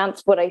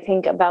that's what I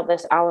think about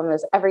this album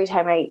is every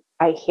time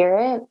I hear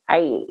it,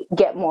 I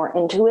get more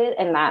into it.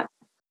 And that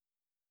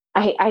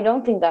I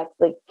don't think that's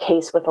the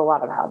case with a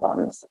lot of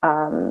albums.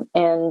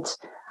 And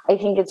I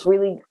think it's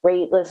really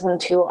great listening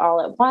to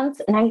all at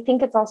once. And I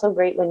think it's also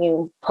great when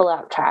you pull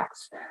out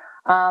tracks.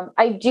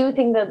 I do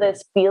think that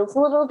this feels a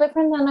little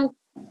different than a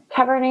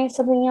Cabernet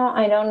Sauvignon.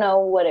 I don't know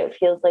what it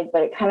feels like,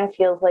 but it kind of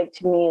feels like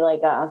to me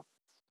like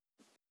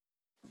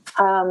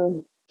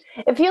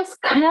it feels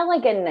kind of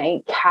like a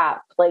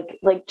nightcap,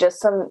 like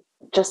just some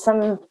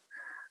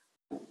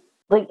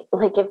like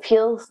it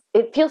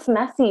feels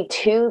messy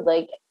too.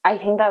 Like I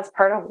think that's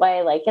part of why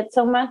I like it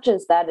so much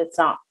is that it's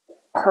not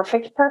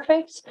perfect.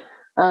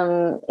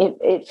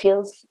 It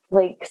feels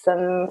like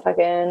some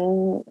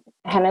fucking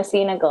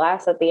Hennessy in a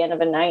glass at the end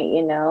of a night,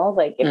 you know?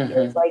 Like it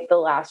feels like the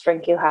last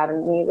drink you had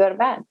and you go to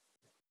bed.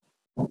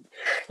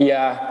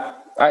 Yeah,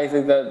 I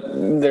think that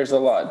there's a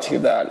lot to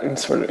that in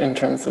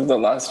terms of the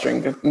last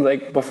drink,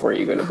 like before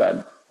you go to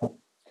bed.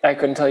 I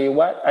couldn't tell you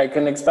what, I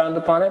couldn't expound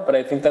upon it, but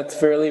I think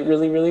that's really,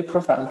 really, really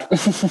profound.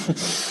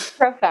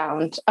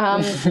 Profound.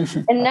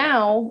 And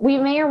now we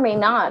may or may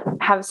not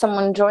have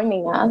someone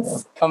joining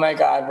us. Oh my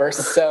God,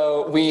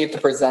 we, the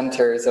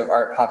presenters of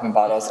Art Poppin'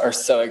 Bottles, are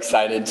so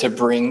excited to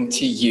bring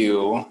to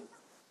you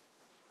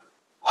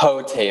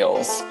Heaux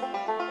Tales.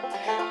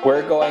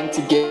 We're going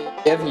to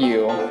give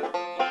you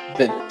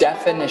the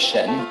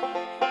definition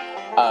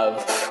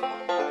of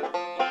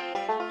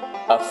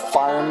a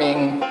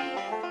farming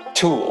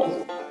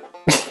tool.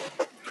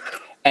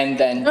 And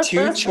then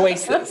two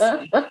choices.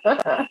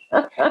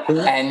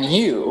 And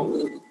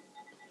you,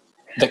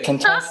 the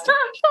contestant,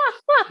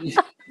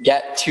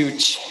 get to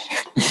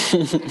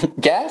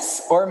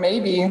guess, or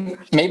maybe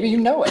you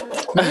know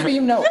it. Maybe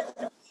you know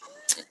it.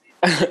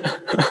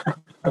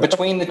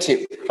 Between the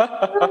two.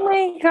 Oh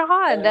my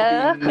God.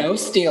 No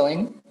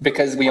stealing,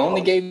 because we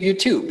only gave you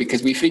two,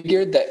 because we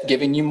figured that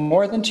giving you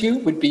more than two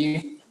would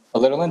be a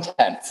little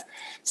intense.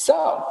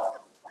 So...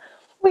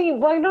 Wait,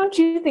 why don't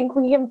you think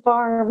we can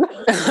farm?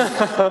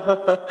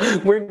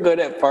 We're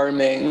good at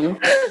farming.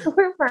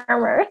 We're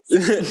farmers.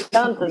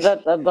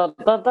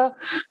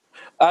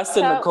 Us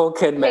and Nicole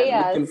Kidman, we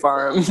can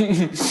farm.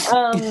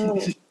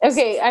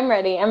 Okay, I'm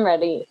ready. I'm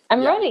ready.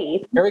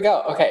 Here we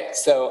go. Okay,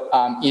 so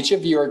each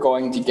of you are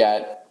going to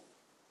get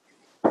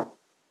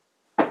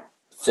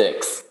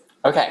 6.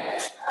 Okay,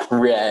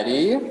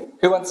 ready?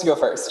 Who wants to go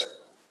first?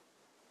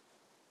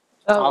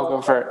 I'll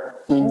go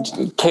first.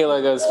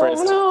 Kaela goes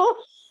first. Oh, no.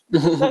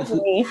 That's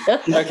me.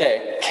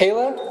 Okay,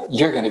 Kaela,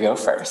 you're going to go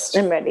first.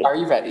 I'm ready. Are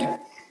you ready?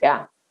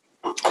 Yeah.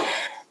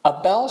 A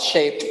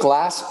bell-shaped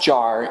glass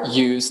jar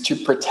used to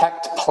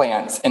protect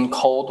plants in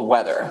cold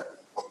weather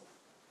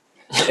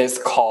is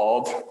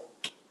called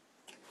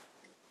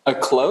a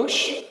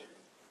cloche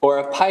or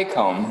a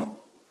pycombe?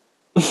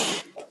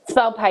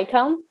 Spell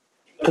pycombe?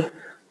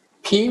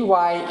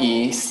 Pyecombe.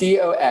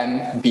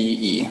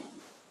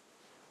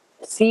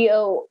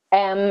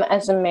 COM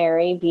as in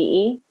Mary,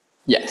 BE?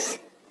 Yes.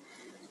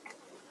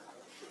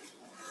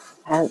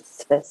 That's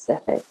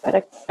specific,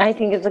 but I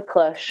think it's a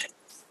cloche.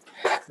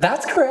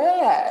 That's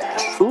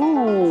correct.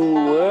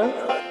 Ooh.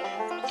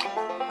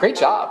 Great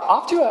job.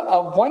 Off to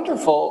a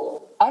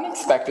wonderful,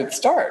 unexpected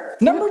start.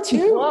 Number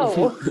 2.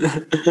 Whoa.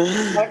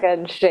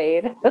 Fucking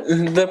shade.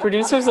 The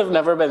producers have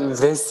never been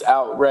this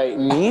outright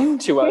mean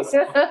to us.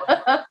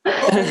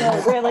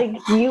 We're like,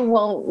 you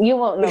won't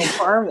know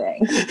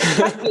farming.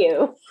 Fuck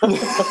you.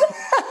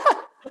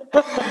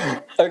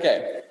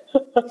 Okay.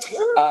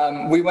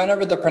 We went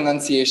over the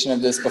pronunciation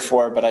of this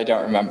before, but I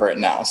don't remember it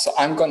now. So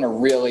I'm going to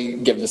really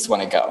give this one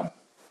a go.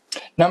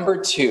 Number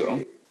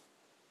 2,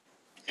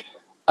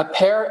 a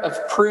pair of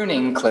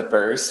pruning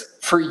clippers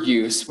for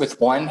use with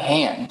one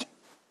hand.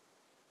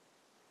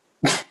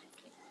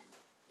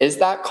 Is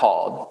that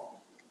called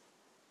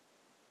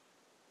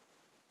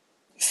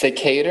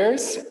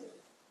secateurs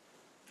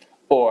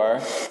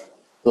or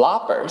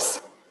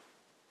loppers?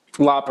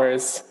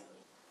 Loppers.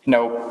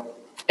 Nope,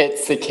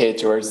 it's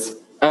secateurs.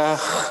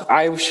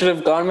 I should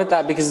have gone with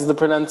that because of the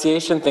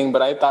pronunciation thing,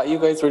 but I thought you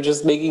guys were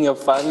just making a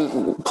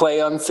fun play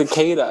on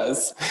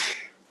cicadas.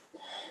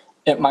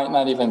 It might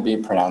not even be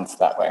pronounced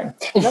that way.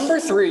 Number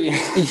 3.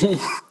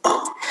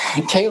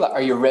 Kaela,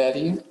 are you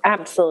ready?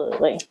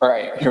 Absolutely. All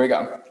right, here we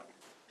go.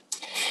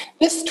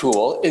 This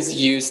tool is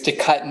used to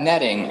cut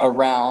netting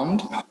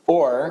around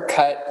or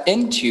cut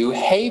into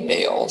hay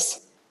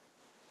bales.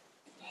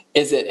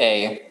 Is it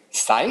a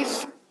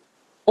scythe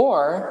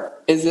or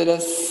is it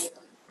a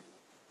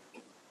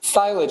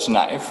silage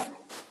knife?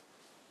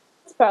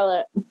 Spell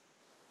it.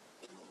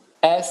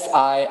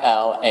 S-I-L-A-G-E,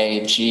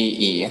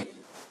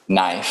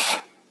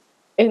 knife.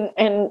 And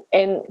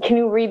can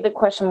you read the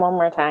question one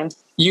more time?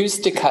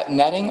 Used to cut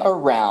netting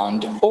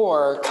around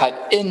or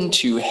cut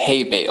into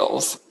hay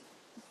bales.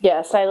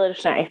 Yeah,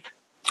 silage knife.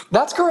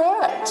 That's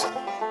correct.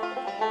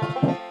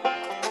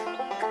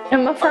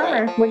 I'm a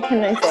farmer. Right. What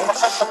can I say?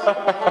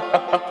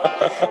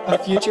 A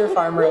future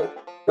farmer of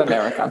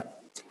America.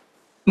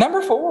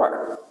 Number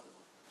 4.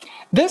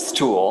 This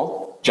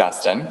tool,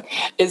 Justin,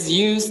 is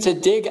used to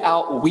dig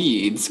out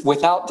weeds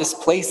without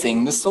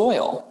displacing the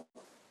soil.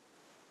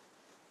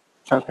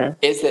 Okay.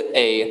 Is it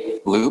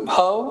a loop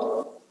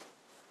hoe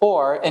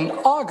or an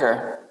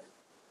auger?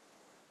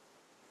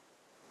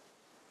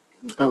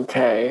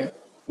 Okay.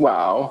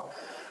 Wow.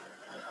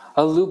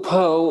 A loop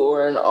hoe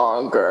or an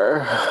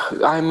auger?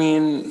 I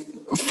mean,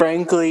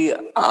 frankly,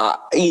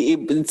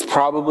 it's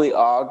probably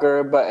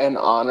auger, but in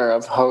honor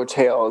of Heaux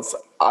Tales,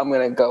 I'm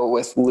going to go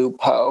with loop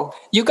hoe.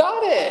 You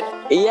got it!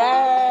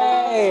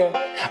 Yay!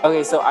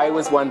 Okay, so I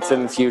was once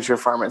in Future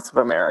Farmers of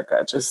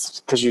America,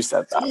 just because you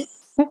said that.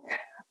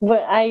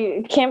 But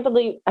I can't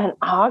believe an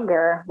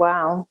auger.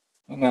 Wow.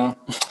 You know,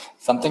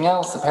 something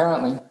else,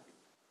 apparently.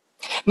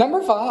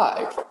 Number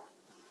 5.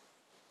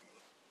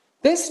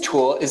 This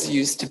tool is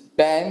used to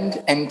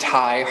bend and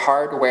tie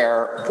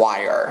hardware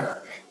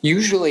wire,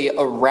 usually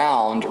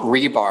around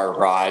rebar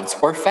rods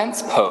or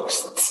fence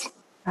posts.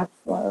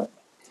 Absolutely.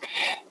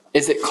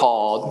 Is it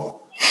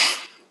called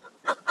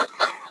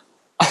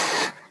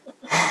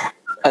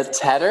a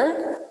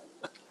tedder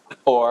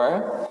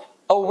or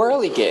a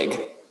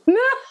whirligig? I'm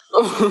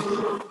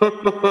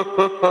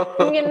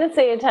going to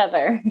say a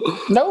tether.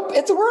 Nope,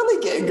 it's a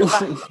whirligig.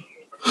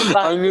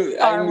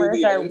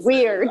 Farmers are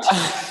weird.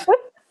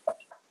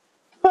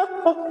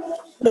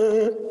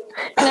 And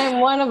I'm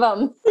one of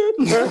them.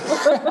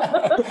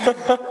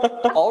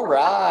 All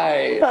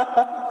right.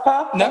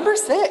 Number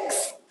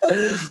 6.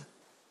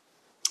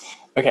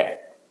 Okay,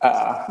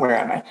 where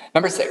am I?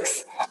 Number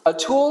 6. A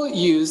tool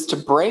used to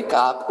break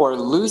up or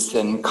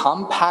loosen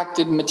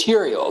compacted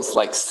materials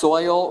like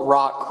soil,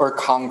 rock, or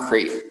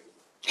concrete.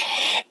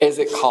 Is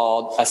it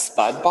called a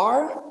spud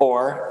bar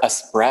or a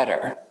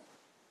spreader?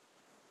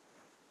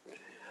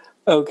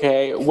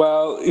 Okay,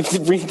 well,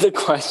 read the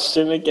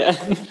question again.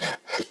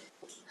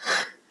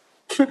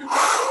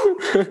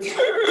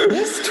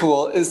 This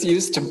tool is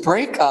used to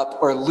break up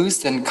or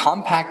loosen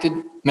compacted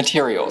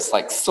materials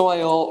like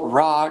soil,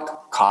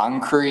 rock,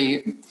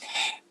 concrete.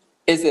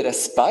 Is it a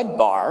spud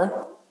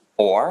bar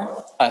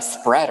or a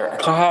spreader?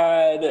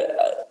 God,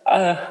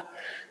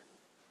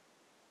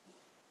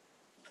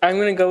 I'm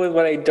going to go with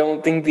what I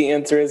don't think the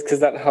answer is because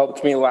that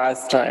helped me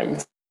last time.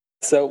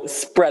 So,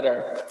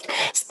 spreader.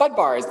 Spud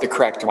bar is the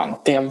correct one.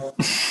 Damn.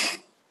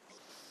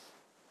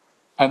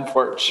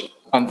 Unfortunate.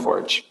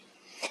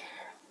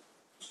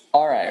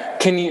 All right.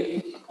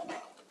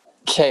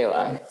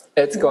 Kaela,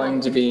 it's going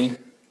to be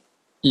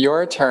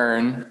your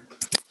turn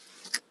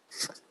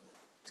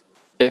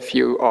if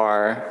you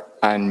are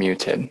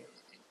unmuted.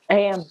 I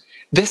am.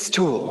 This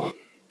tool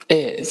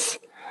is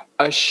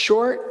a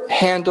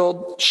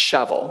short-handled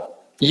shovel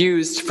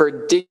used for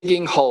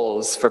digging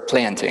holes for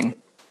planting.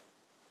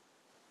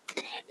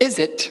 Is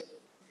it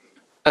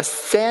a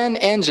San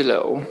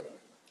Angelo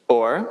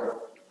or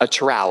a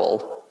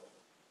trowel?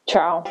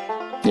 Trowel.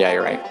 Yeah,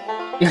 you're right.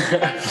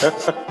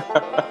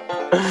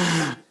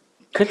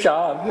 Good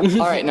job.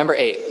 All right, number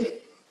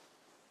 8.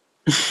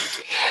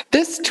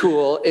 This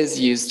tool is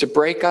used to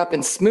break up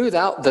and smooth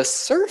out the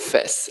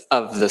surface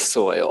of the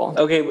soil.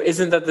 Okay,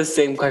 isn't that the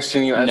same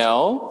question you asked?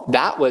 No,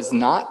 that was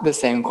not the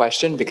same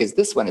question because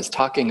this one is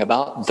talking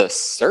about the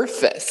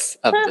surface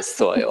of the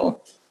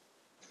soil.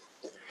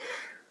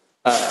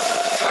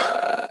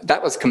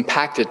 That was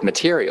compacted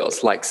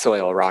materials like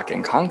soil, rock,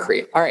 and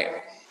concrete. All right.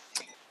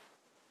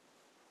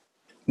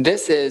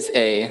 This is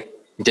a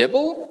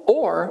dibble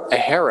or a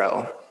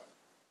harrow.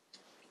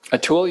 A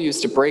tool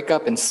used to break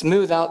up and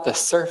smooth out the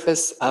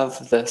surface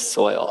of the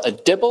soil. A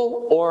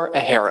dibble or a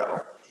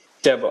harrow?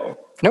 Dibble.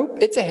 Nope,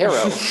 it's a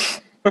harrow.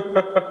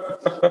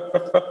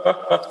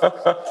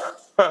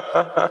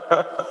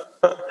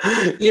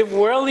 If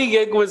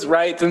whirligig was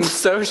right, then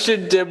so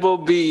should dibble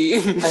be.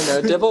 I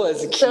know, dibble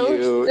is cute.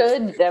 So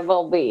should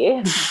dibble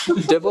be.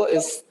 Dibble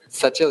is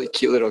such a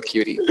cute little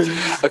cutie.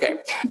 Okay,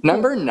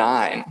 number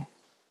 9.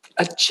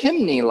 A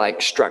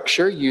chimney-like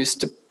structure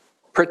used to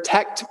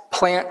protect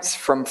plants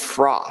from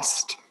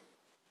frost.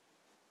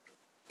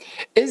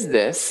 Is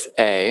this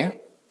a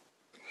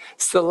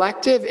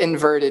selective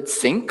inverted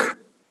sink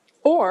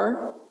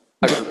or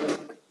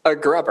a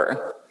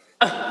grubber?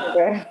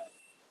 Okay.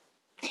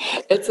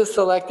 It's a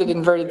selected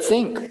inverted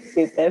sink.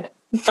 Stupid.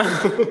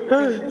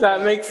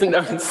 That makes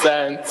no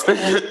sense.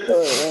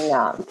 Absolutely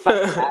not.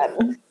 Fuck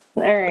that.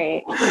 All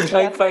right.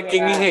 I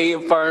fucking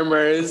hate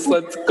farmers.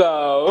 Let's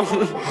go.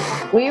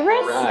 We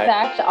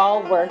respect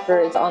all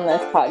workers on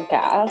this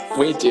podcast.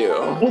 We do.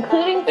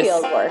 Including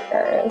field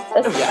workers,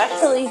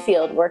 especially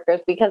field workers,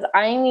 because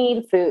I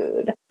need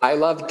food. I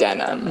love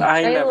denim.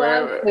 I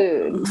love never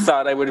food.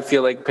 thought I would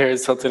feel like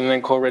Paris Hilton and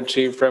Nicole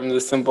Richie from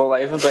The Simple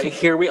Life, but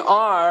here we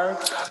are.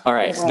 All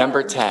right,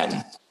 number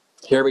 10.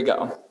 Here we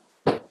go.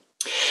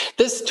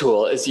 This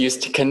tool is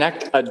used to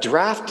connect a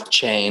draft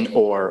chain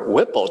or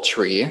whipple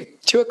tree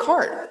to a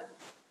cart.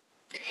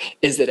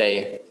 Is it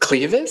a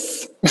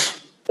clevis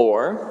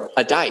or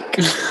a dike?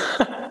 No,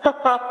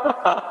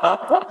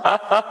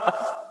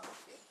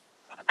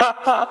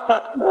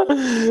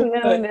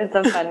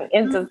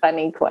 it's a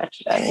funny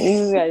question.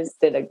 You guys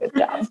did a good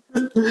job.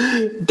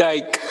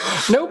 Dyke.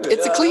 Nope,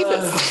 it's a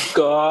clevis.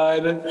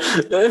 God.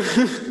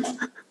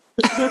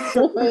 That's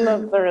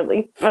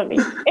really funny.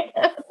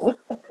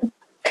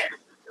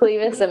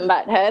 Clevis and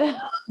butthead.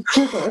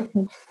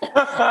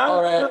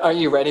 All right, are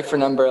you ready for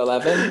number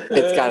 11?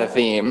 It's got a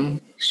theme.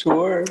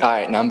 Sure. All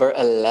right, number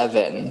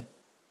 11.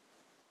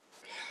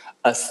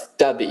 A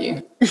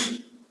stubby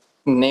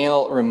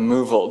nail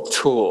removal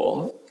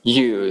tool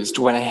used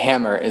when a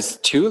hammer is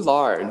too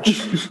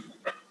large.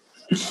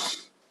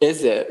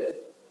 Is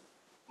it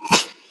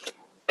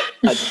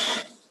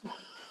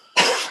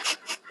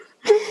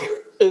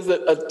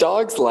a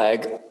dog's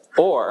leg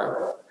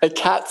or a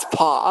cat's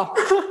paw?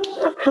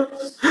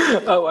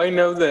 Oh, I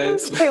know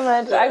this. Too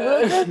much. I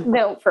will just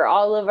note for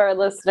all of our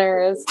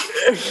listeners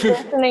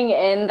listening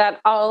in that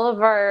all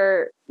of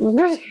our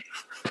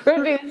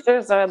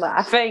producers are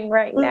laughing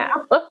right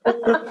now.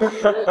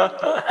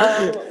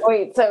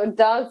 Wait, so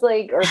dog's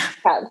leg or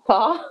cat's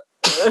paw?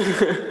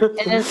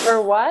 And it's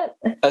for what?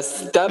 A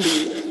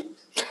stubby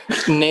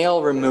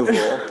nail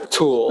removal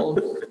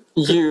tool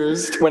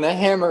used when a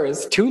hammer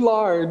is too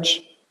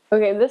large.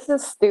 Okay, this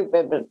is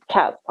stupid, but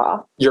cat's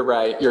paw. You're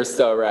right. You're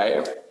so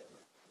right.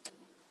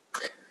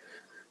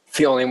 It's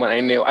the only one I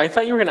knew. I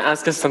thought you were going to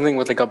ask us something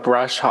with like a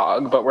brush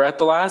hog, but we're at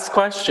the last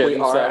question. We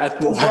are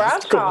at the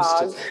last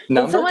question.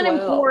 Number Someone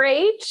 12. in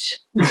 4-H?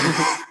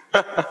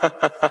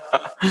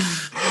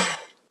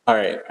 All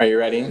right, are you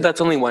ready? That's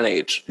only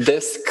 1H.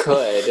 This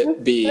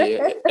could be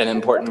an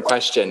important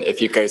question if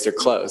you guys are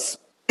close.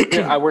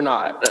 We're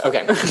not.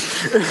 Okay.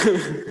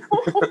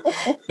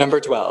 Number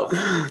 12.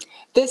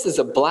 This is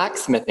a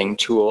blacksmithing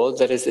tool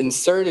that is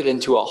inserted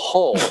into a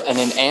hole in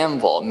an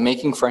anvil,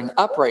 making for an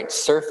upright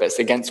surface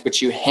against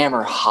which you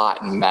hammer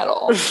hot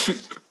metal.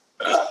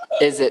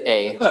 Is it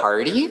a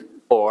hardy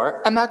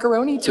or a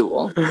macaroni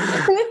tool?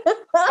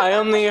 I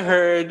only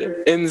heard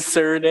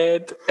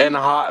inserted and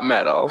hot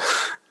metal.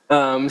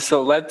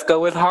 So let's go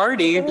with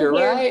hardy. You're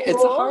right.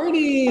 It's a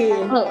hardy.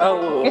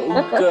 Oh,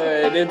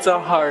 good. It's a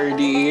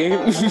hardy.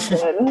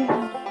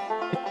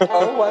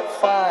 Oh, what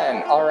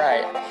fun. All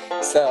right.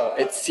 So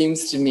it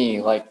seems to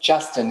me like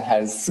Justin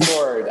has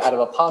scored out of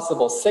a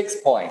possible 6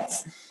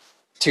 points,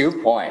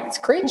 2 points.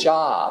 Great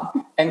job.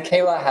 And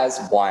Kaela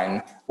has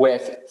won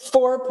with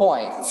 4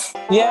 points.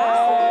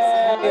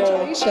 Yay!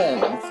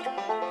 Congratulations.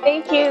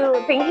 Thank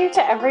you. Thank you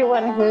to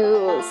everyone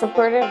who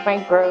supported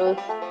my growth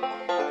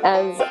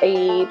as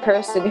a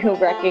person who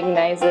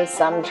recognizes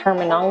some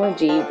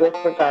terminology with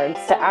regards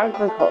to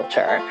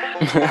agriculture.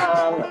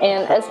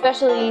 And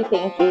especially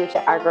thank you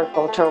to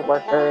agricultural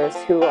workers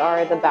who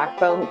are the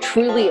backbone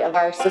truly of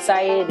our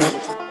society.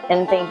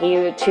 And thank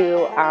you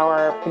to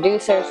our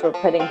producers for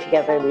putting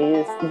together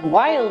these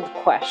wild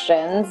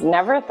questions.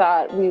 Never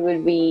thought we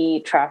would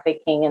be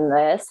trafficking in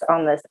this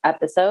on this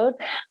episode,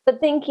 but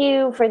thank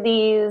you for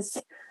these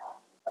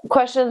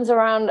questions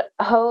around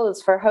Heaux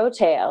for Heaux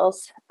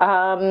Tales.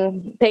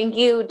 Thank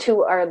you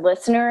to our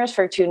listeners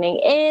for tuning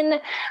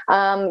in.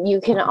 You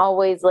can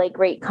always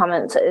rate,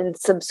 comment, and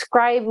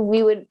subscribe.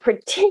 We would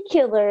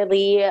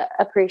particularly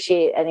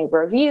appreciate any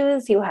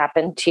reviews you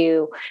happen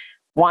to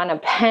want to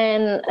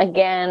pen.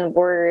 Again,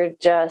 we're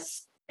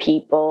just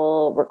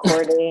people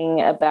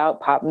recording about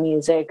pop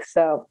music.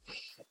 So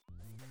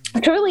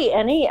truly,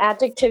 any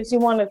adjectives you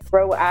want to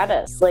throw at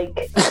us,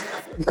 like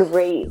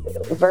great,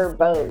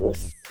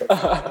 verbose,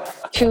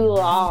 too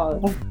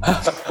long,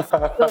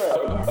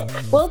 good.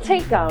 We'll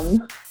take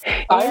them.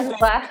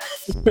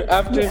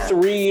 After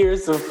 3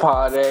 years of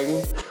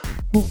potting,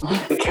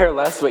 I care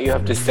less what you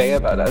have to say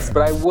about us,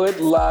 but I would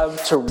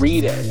love to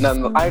read it.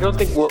 Now, I don't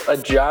think we'll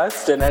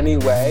adjust in any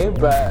way,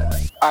 but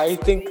I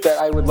think that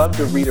I would love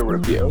to read a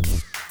review.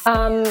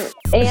 And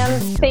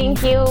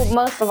thank you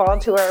most of all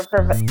to our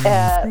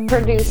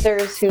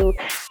producers who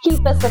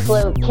keep us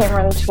afloat: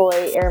 Cameron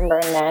Choi, Aaron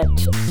Burnett,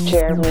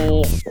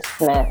 Jeremy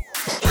Smith.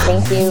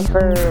 Thank you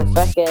for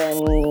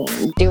fucking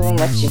doing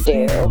what you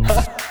do.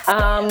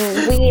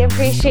 We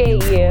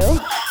appreciate you.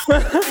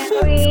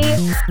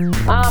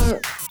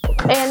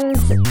 And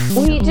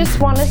we just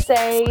want to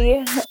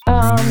say,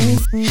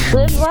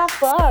 live,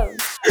 laugh, love.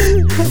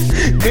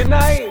 Good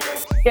night.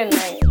 Good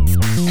night.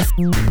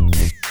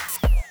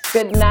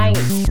 Good night.